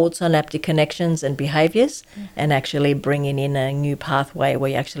back old synaptic connections and behaviours and actually bringing in a new pathway where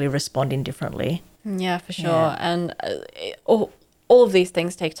you're actually responding differently. Yeah, for sure. Yeah. And all of these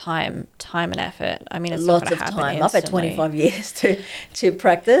things take time and effort. I mean, it's lots not of happen time. instantly. I've had 25 years to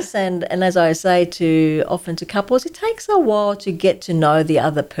practice, and as I say often to couples, it takes a while to get to know the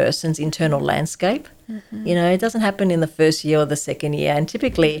other person's internal landscape. It doesn't happen in the first year or the second year, and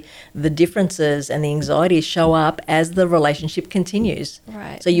typically the differences and the anxieties show up as the relationship continues.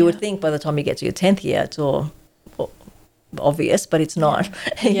 Right. So you would think by the time you get to your 10th year, it's all obvious, but it's not.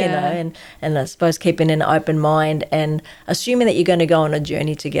 And I suppose keeping an open mind and assuming that you're going to go on a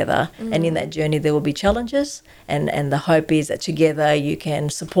journey together, and in that journey there will be challenges, and the hope is that together you can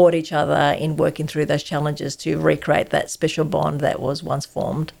support each other in working through those challenges to recreate that special bond that was once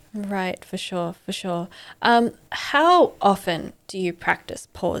formed. Right, for sure. How often do you practice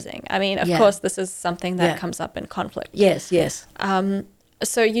pausing? I mean, of course, this is something that comes up in conflict. Yes.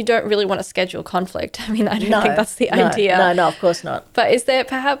 So you don't really want to schedule conflict. I mean, I don't think that's the idea. No, of course not. But is there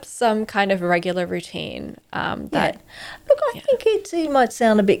perhaps some kind of regular routine that... Look, I think it might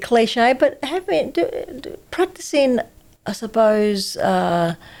sound a bit cliche, but practicing, I suppose,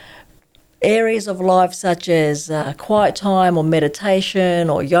 areas of life such as quiet time or meditation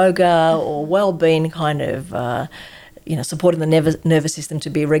or yoga or well-being kind of... supporting the nervous system to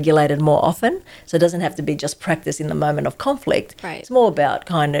be regulated more often. So it doesn't have to be just practice in the moment of conflict. Right. It's more about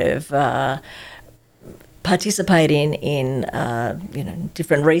kind of participating in,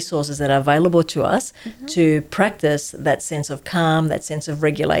 different resources that are available to us to practice that sense of calm, that sense of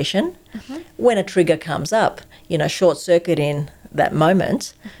regulation. When a trigger comes up, short-circuiting that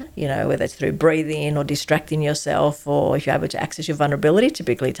moment, whether it's through breathing or distracting yourself, or if you're able to access your vulnerability,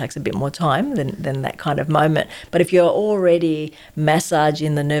 typically it takes a bit more time than that kind of moment. But if you're already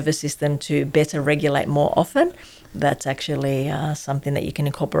massaging the nervous system to better regulate more often, that's actually something that you can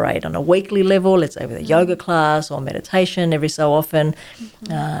incorporate on a weekly level, let's say with a yoga class or meditation every so often,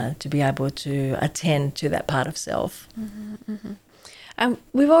 to be able to attend to that part of self.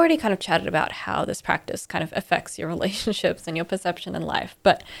 We've already kind of chatted about how this practice kind of affects your relationships and your perception in life.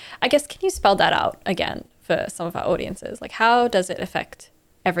 But I guess, can you spell that out again for some of our audiences? Like, how does it affect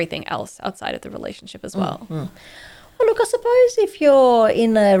everything else outside of the relationship as well? Well, look, I suppose if you're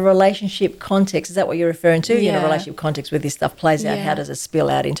in a relationship context, is that what you're referring to? In a relationship context where this stuff plays out, how does it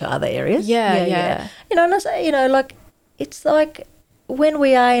spill out into other areas? Yeah. You know, and I say, you know, like, it's like when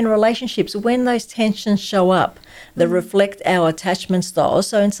we are in relationships, when those tensions show up, that reflect our attachment styles.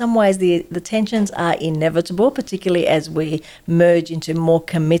 So in some ways, the tensions are inevitable, particularly as we merge into more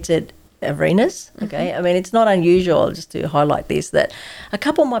committed arenas. Okay, I mean, it's not unusual, just to highlight this, that a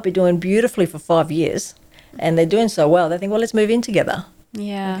couple might be doing beautifully for 5 years and they're doing so well, they think, well, let's move in together.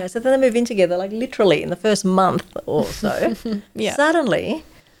 Yeah. Okay, so then they move in together, like literally in the first month or so. Suddenly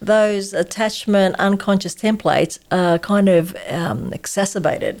those attachment unconscious templates are kind of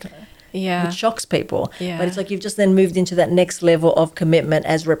exacerbated. Which shocks people. But it's like you've just then moved into that next level of commitment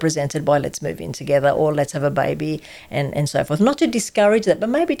as represented by let's move in together or let's have a baby and so forth. Not to discourage that, but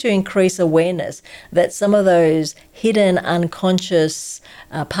maybe to increase awareness that some of those hidden unconscious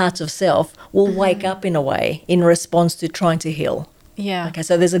parts of self will wake up in a way in response to trying to heal. Yeah. Okay,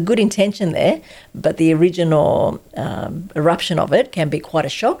 so there's a good intention there, but the original eruption of it can be quite a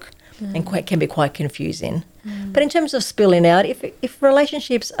shock and can be quite confusing. But in terms of spilling out, if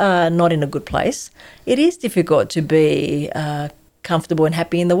relationships are not in a good place, it is difficult to be comfortable and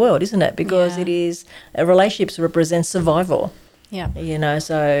happy in the world, isn't it? Because it is relationships represent survival. Yeah. You know,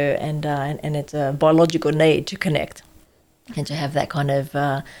 so and it's a biological need to connect and to have that kind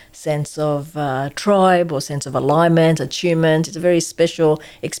of sense of tribe or sense of alignment, attunement. It's a very special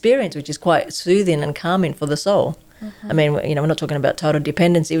experience, which is quite soothing and calming for the soul. I mean, you know, we're not talking about total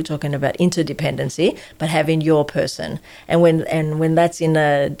dependency, we're talking about interdependency, but having your person. And when that's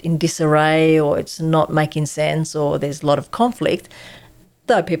in disarray or it's not making sense or there's a lot of conflict,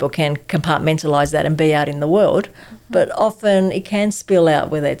 though people can compartmentalize that and be out in the world, but often it can spill out,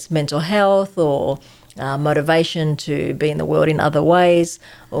 whether it's mental health or motivation to be in the world in other ways,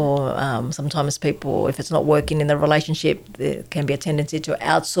 or sometimes people, if it's not working in the relationship, there can be a tendency to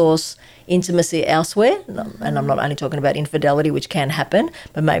outsource intimacy elsewhere. And I'm not only talking about infidelity, which can happen,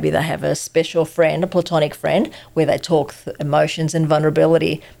 but maybe they have a special friend, a platonic friend, where they talk emotions and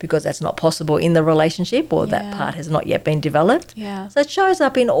vulnerability because that's not possible in the relationship, or that part has not yet been developed. So it shows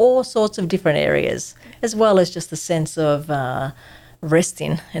up in all sorts of different areas, as well as just the sense of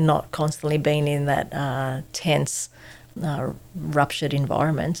resting and not constantly being in that tense, ruptured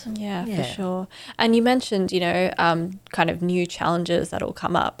environment. Yeah, for sure. And you mentioned, you know, kind of new challenges that will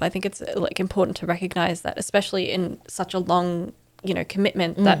come up. I think it's like important to recognize that, especially in such a long, you know,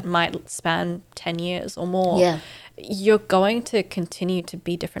 commitment that might span 10 years or more. You're going to continue to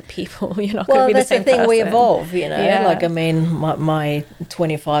be different people. You're not going to be the same person. Well, that's the thing, we evolve, you know. Like, I mean, my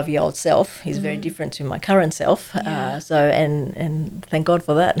 25-year-old self is very different to my current self. So, and thank God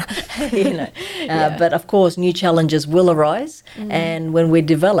for that, you know. But, of course, new challenges will arise. And when we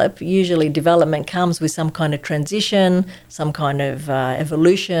develop, usually development comes with some kind of transition, some kind of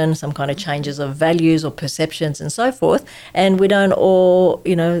evolution, some kind of changes of values or perceptions and so forth. And we don't all,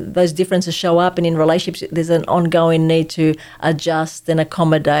 you know, those differences show up. And in relationships, there's an ongoing need to adjust and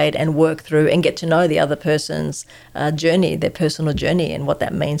accommodate and work through and get to know the other person's journey, their personal journey, and what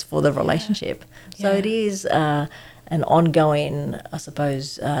that means for the relationship. So it is an ongoing, I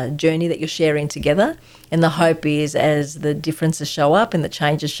suppose, journey that you're sharing together. And the hope is, as the differences show up and the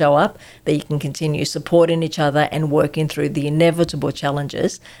changes show up, that you can continue supporting each other and working through the inevitable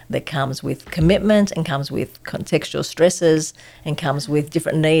challenges that comes with commitment and comes with contextual stresses and comes with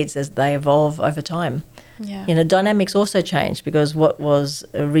different needs as they evolve over time. You know, dynamics also change, because what was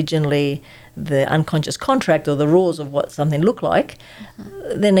originally the unconscious contract or the rules of what something looked like,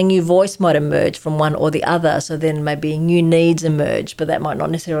 then a new voice might emerge from one or the other. So then maybe new needs emerge, but that might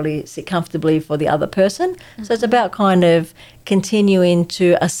not necessarily sit comfortably for the other person. So it's about kind of continuing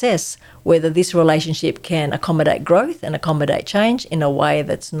to assess whether this relationship can accommodate growth and accommodate change in a way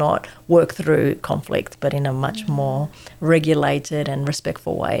that's not work through conflict, but in a much more regulated and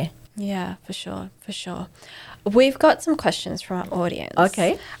respectful way. Yeah, for sure. We've got some questions from our audience.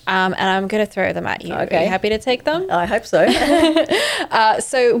 Okay. And I'm going to throw them at you. Okay. Are you happy to take them? I hope so.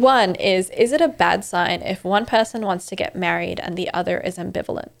 So one is it a bad sign if one person wants to get married and the other is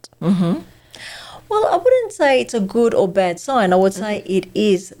ambivalent? Well, I wouldn't say it's a good or bad sign. I would say it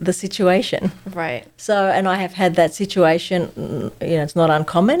is the situation. Right. So, and I have had that situation, it's not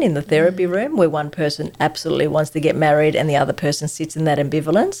uncommon in the therapy room where one person absolutely wants to get married and the other person sits in that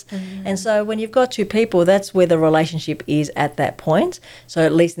ambivalence. And so when you've got two people, that's where the relationship is at that point. So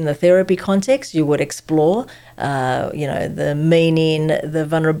at least in the therapy context, you would explore, the meaning, the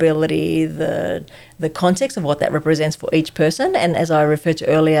vulnerability, the context of what that represents for each person. And as I referred to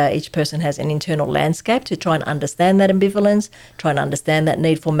earlier, each person has an internal landscape to try and understand that ambivalence, try and understand that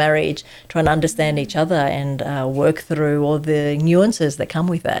need for marriage, try and understand each other and work through all the nuances that come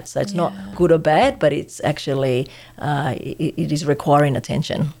with that. So it's not good or bad, but it's actually, it is requiring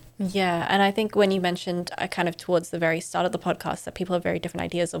attention. Yeah, and I think when you mentioned kind of towards the very start of the podcast that people have very different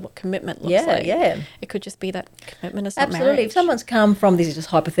ideas of what commitment looks like. Yeah. It could just be that commitment is not Absolutely. marriage. If someone's come from, this is just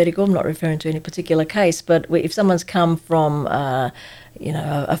hypothetical, I'm not referring to any particular case, but if someone's come from, a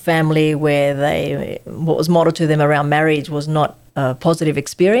family where what was modeled to them around marriage was not a positive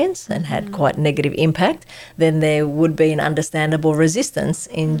experience and had quite negative impact, then there would be an understandable resistance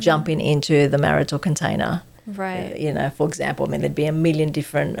in jumping into the marital container. Right. For example, there'd be a million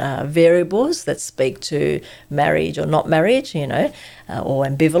different variables that speak to marriage or not marriage, or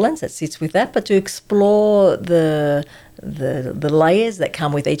ambivalence that sits with that. But to explore the layers that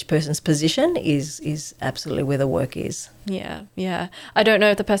come with each person's position is absolutely where the work is. Yeah. I don't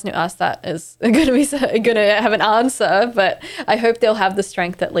know if the person who asked that is going to have an answer, but I hope they'll have the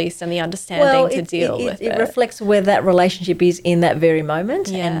strength at least and the understanding to deal with it. It reflects where that relationship is in that very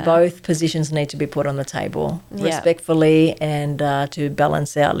moment, and both positions need to be put on the table respectfully and to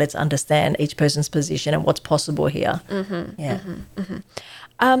balance out. Let's understand each person's position and what's possible here.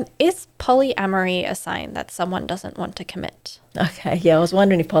 Is polyamory a sign that someone doesn't want to commit? Okay, I was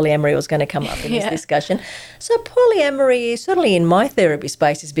wondering if polyamory was going to come up in this discussion. So polyamory, certainly in my therapy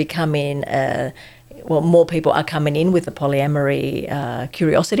space, is becoming, more people are coming in with the polyamory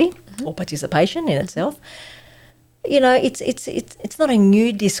curiosity or participation in itself. It's not a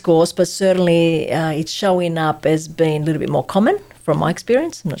new discourse, but certainly it's showing up as being a little bit more common from my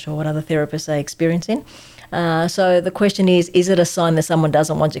experience. I'm not sure what other therapists are experiencing. So the question is it a sign that someone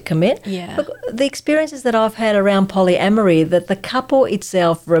doesn't want to commit? Yeah. Look, the experiences that I've had around polyamory, that the couple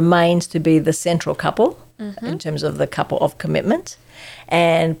itself remains to be the central couple in terms of the couple of commitment.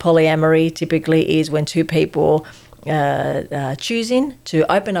 And polyamory typically is when two people choosing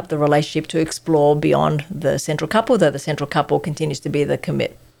to open up the relationship to explore beyond the central couple, though the central couple continues to be the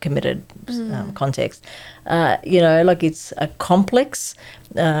committed context. It's a complex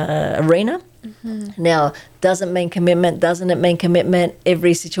arena. Now, doesn't it mean commitment?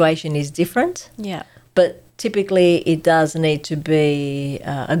 Every situation is different. Yeah. But typically it does need to be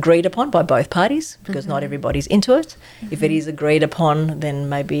agreed upon by both parties because not everybody's into it. If it is agreed upon, then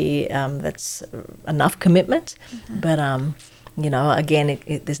maybe that's enough commitment. But again,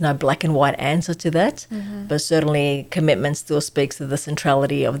 there's no black and white answer to that, but certainly commitment still speaks to the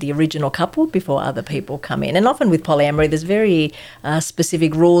centrality of the original couple before other people come in. And often with polyamory, there's very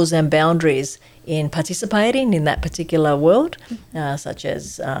specific rules and boundaries in participating in that particular world, such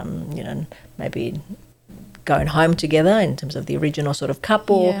as, maybe going home together in terms of the original sort of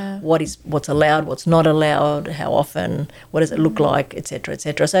couple, what's allowed, what's not allowed, how often, what does it look like, etc.,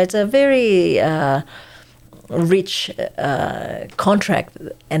 etc. So it's a very rich contract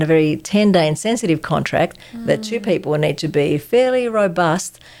and a very tender and sensitive contract that two people need to be fairly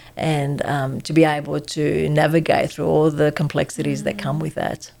robust and to be able to navigate through all the complexities that come with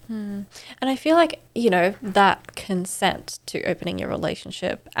that. And I feel like, that consent to opening your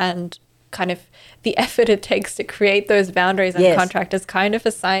relationship and kind of the effort it takes to create those boundaries and contract is kind of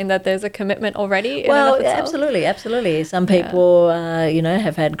a sign that there's a commitment already. Absolutely. Some people,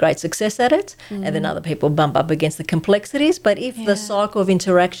 have had great success at it, and then other people bump up against the complexities. But if the cycle of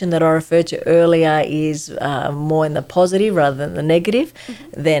interaction that I referred to earlier is more in the positive rather than the negative,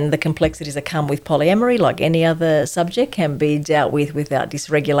 then the complexities that come with polyamory, like any other subject, can be dealt with without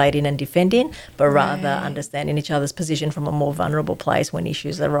dysregulating and defending, but rather understanding each other's position from a more vulnerable place when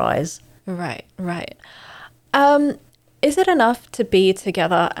issues arise. Right. Is it enough to be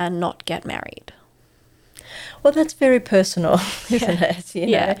together and not get married? Well, that's very personal, isn't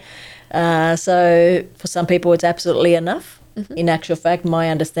it? So for some people, it's absolutely enough. In actual fact, my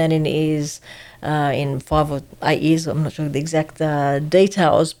understanding is in 5 or 8 years, I'm not sure the exact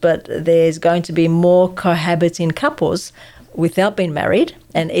details, but there's going to be more cohabiting couples without being married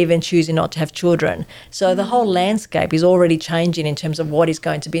and even choosing not to have children. So the whole landscape is already changing in terms of what is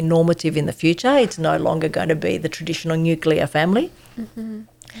going to be normative in the future. It's no longer going to be the traditional nuclear family.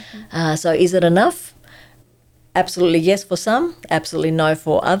 So is it enough? absolutely yes for some, absolutely no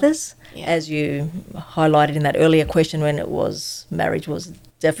for others. Yeah. As you highlighted in that earlier question, when it was marriage was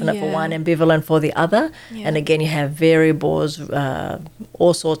definite for one, ambivalent for the other. Yeah. And again, you have variables,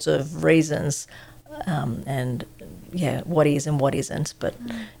 all sorts of reasons, and what is and what isn't. But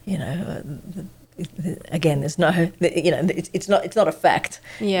again, there's no, it's not a fact.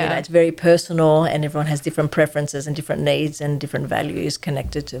 Yeah. It's very personal, and everyone has different preferences and different needs and different values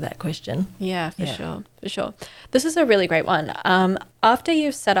connected to that question. Yeah, for sure. This is a really great one. After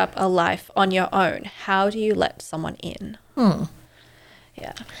you've set up a life on your own, how do you let someone in?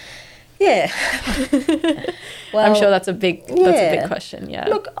 Yeah. Well, I'm sure that's a big question. Yeah.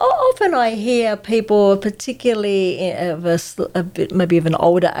 Look, often I hear people, particularly of a bit maybe of an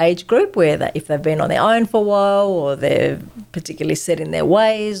older age group, where if they've been on their own for a while, or they're particularly set in their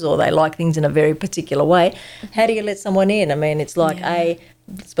ways, or they like things in a very particular way, how do you let someone in? I mean, it's like I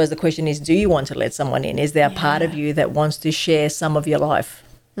suppose the question is, do you want to let someone in? Is there a part of you that wants to share some of your life?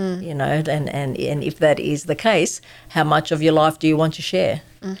 And if that is the case, how much of your life do you want to share?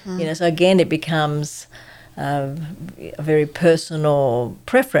 So again, it becomes a very personal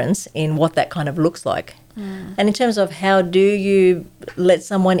preference in what that kind of looks like. And in terms of how do you let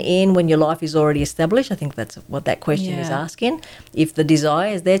someone in when your life is already established, I think that's what that question is asking. If the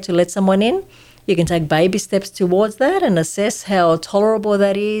desire is there to let someone in, you can take baby steps towards that and assess how tolerable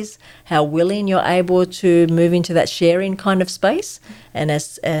that is, how willing you're able to move into that sharing kind of space. And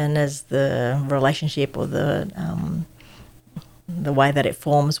as the relationship or the way that it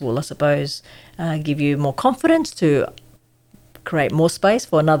forms will, I suppose, give you more confidence to create more space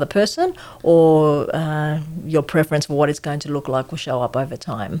for another person, or your preference for what it's going to look like will show up over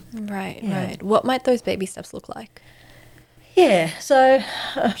time. Right. What might those baby steps look like? Yeah, so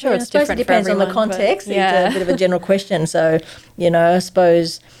I'm sure it's I suppose different it depends for everyone, on the context. It's a bit of a general question. So, I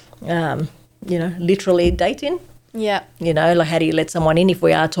suppose, literally dating. Yeah. Like how do you let someone in if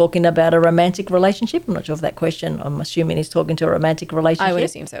we are talking about a romantic relationship? I'm not sure if that question, I'm assuming he's talking to a romantic relationship. I would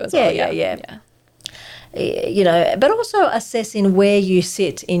assume so as well. Yeah. But also assessing where you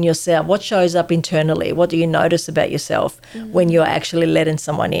sit in yourself, what shows up internally, what do you notice about yourself when you're actually letting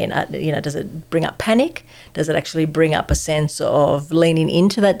someone in? Does it bring up panic? Does it actually bring up a sense of leaning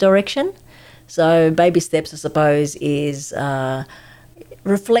into that direction? So baby steps, I suppose, is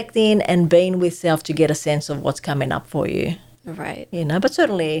reflecting and being with self to get a sense of what's coming up for you. Right. But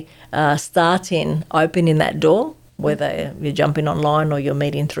certainly starting opening that door, whether you're jumping online or you're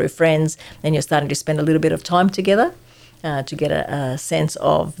meeting through friends and you're starting to spend a little bit of time together to get a sense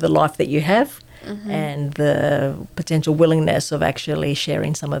of the life that you have and the potential willingness of actually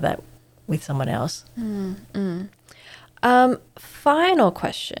sharing some of that with someone else. Final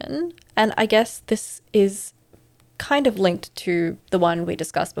question, and I guess this is kind of linked to the one we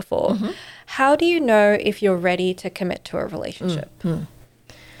discussed before. How do you know if you're ready to commit to a relationship?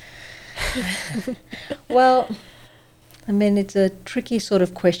 Well, I mean, it's a tricky sort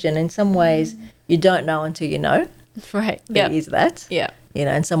of question. In some ways, you don't know until you know. Right. There is that. Yeah.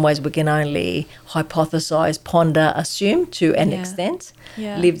 In some ways we can only hypothesize, ponder, assume to an extent.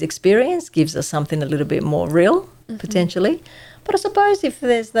 Yeah. Lived experience gives us something a little bit more real, potentially. But I suppose if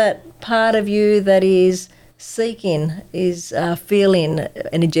there's that part of you that is seeking, is feeling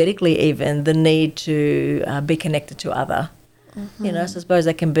energetically even the need to be connected to other. So I suppose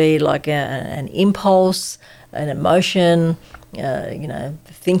that can be like an impulse, an emotion,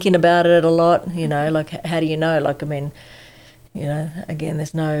 thinking about it a lot, like how do you know? Like, I mean, again,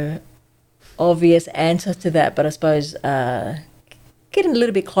 there's no obvious answer to that, but I suppose getting a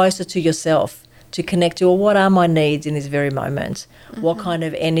little bit closer to yourself to connect to, well, what are my needs in this very moment? What kind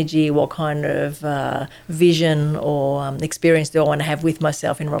of energy, what kind of vision or experience do I want to have with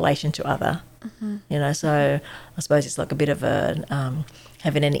myself in relation to other? So I suppose it's like a bit of a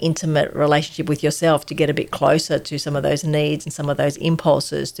having an intimate relationship with yourself to get a bit closer to some of those needs and some of those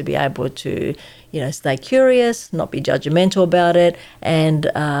impulses, to be able to, stay curious, not be judgmental about it, and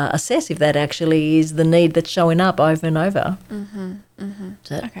assess if that actually is the need that's showing up over and over.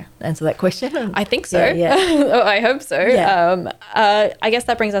 Does that answer that question? I think so. Yeah. Oh, I hope so. Yeah. I guess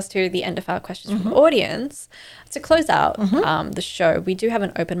that brings us to the end of our questions from the audience. To close out the show, we do have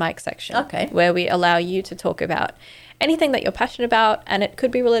an open mic section where we allow you to talk about anything that you're passionate about, and it could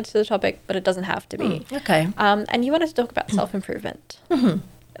be related to the topic, but it doesn't have to be. And you wanted to talk about self-improvement.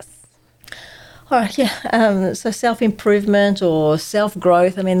 Yes. All right, yeah. So self-improvement or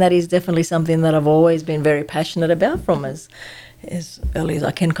self-growth, I mean, that is definitely something that I've always been very passionate about from as early as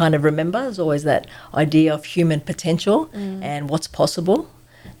I can kind of remember. There's always that idea of human potential and what's possible.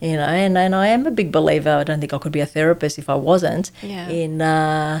 And I am a big believer, I don't think I could be a therapist if I wasn't, in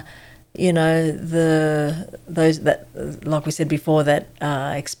those that, like we said before, that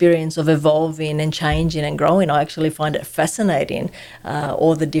experience of evolving and changing and growing, I actually find it fascinating.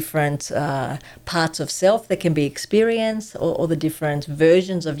 All the different parts of self that can be experienced, all the different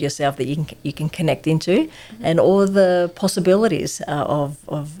versions of yourself that you can connect into, and all the possibilities of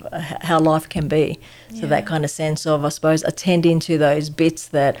how life can be. So that kind of sense of, I suppose, attending to those bits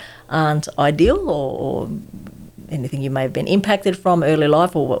that aren't ideal or anything you may have been impacted from early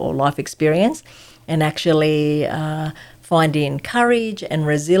life or life experience, and actually finding courage and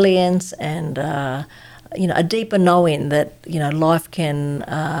resilience and a deeper knowing that life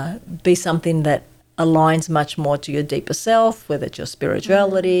can be something that aligns much more to your deeper self, whether it's your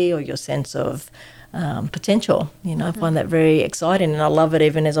spirituality or your sense of potential. I find that very exciting, and I love it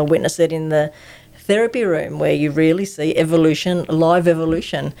even as I witness it in the therapy room, where you really see evolution, live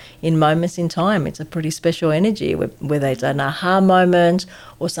evolution in moments in time. It's a pretty special energy, whether it's an aha moment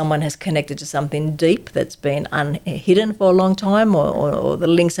or someone has connected to something deep that's been hidden for a long time, or the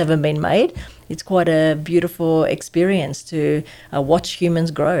links haven't been made. It's quite a beautiful experience to watch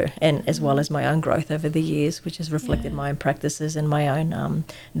humans grow, and as well as my own growth over the years, which has reflected my own practices and my own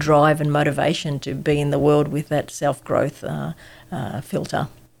drive and motivation to be in the world with that self-growth filter.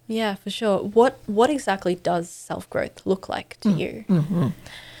 Yeah, for sure. What exactly does self-growth look like to you? Mm-hmm.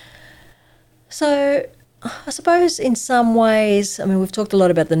 So I suppose in some ways, we've talked a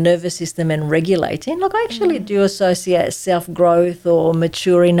lot about the nervous system and regulating. Look, I actually do associate self-growth or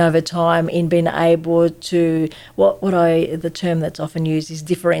maturing over time in being able to, the term that's often used is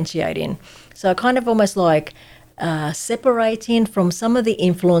differentiating. So kind of almost like separating from some of the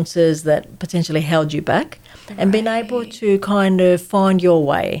influences that potentially held you back, and being able to kind of find your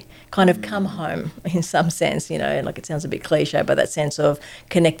way, kind of come home in some sense, like it sounds a bit cliche, but that sense of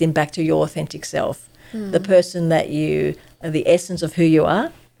connecting back to your authentic self, the person that the essence of who you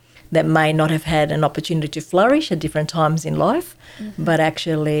are, that may not have had an opportunity to flourish at different times in life, but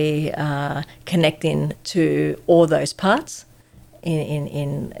actually connecting to all those parts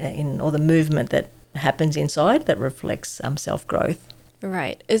in all the movement that happens inside that reflects self-growth.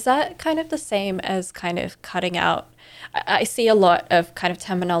 Right. Is that kind of the same as kind of cutting out? I see a lot of kind of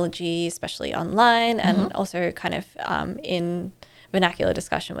terminology, especially online, and also kind of in vernacular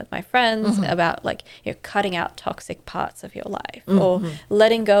discussion with my friends about like cutting out toxic parts of your life or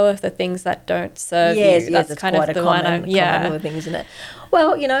letting go of the things that don't serve you. Yes, That's kind of the common thing, isn't it?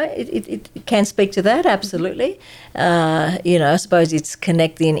 Well, it can speak to that, absolutely. I suppose it's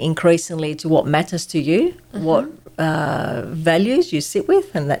connecting increasingly to what matters to you, what values you sit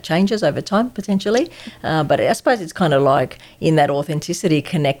with, and that changes over time potentially. But I suppose it's kind of like in that authenticity,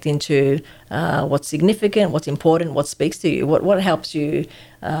 connecting to what's significant, what's important, what speaks to you, what helps you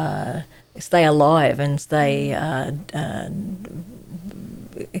stay alive and stay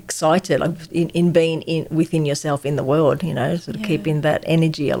excited, like in being within yourself in the world, sort of keeping that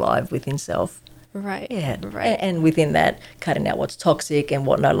energy alive within self. Right. Yeah. Right. And within that, cutting out what's toxic and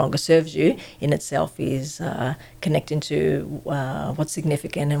what no longer serves you in itself is connecting to what's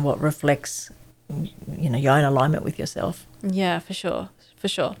significant and what reflects, your own alignment with yourself. Yeah, for sure. For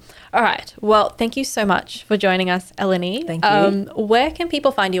sure. All right. Well, thank you so much for joining us, Eleni. Thank you. Where can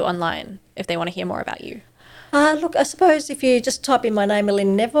people find you online if they want to hear more about you? Look, I suppose if you just type in my name, Eleni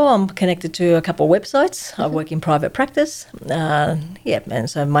Neville, I'm connected to a couple of websites. I work in private practice. And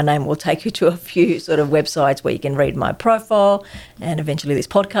so my name will take you to a few sort of websites where you can read my profile, and eventually this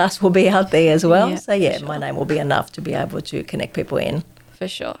podcast will be out there as well. My name will be enough to be able to connect people in. For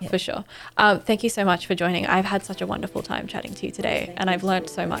sure, for sure. Thank you so much for joining. I've had such a wonderful time chatting to you today, and I've learned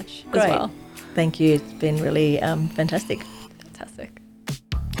so much as well. Thank you. It's been really fantastic. Fantastic.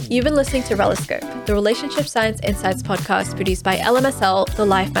 You've been listening to Reloscope, the Relationship Science Insights podcast produced by LMSL, the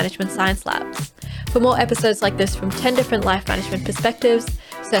Life Management Science Labs. For more episodes like this from 10 different life management perspectives,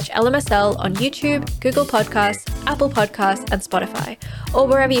 search LMSL on YouTube, Google Podcasts, Apple Podcasts, and Spotify, or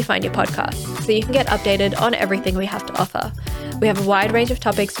wherever you find your podcasts, so you can get updated on everything we have to offer. We have a wide range of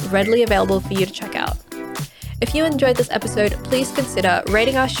topics readily available for you to check out. If you enjoyed this episode, please consider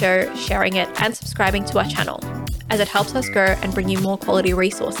rating our show, sharing it, and subscribing to our channel, as it helps us grow and bring you more quality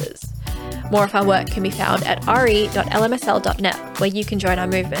resources. More of our work can be found at re.lmsl.net, where you can join our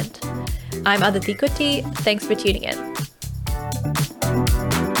movement. I'm Aditi Kutty. Thanks for tuning in.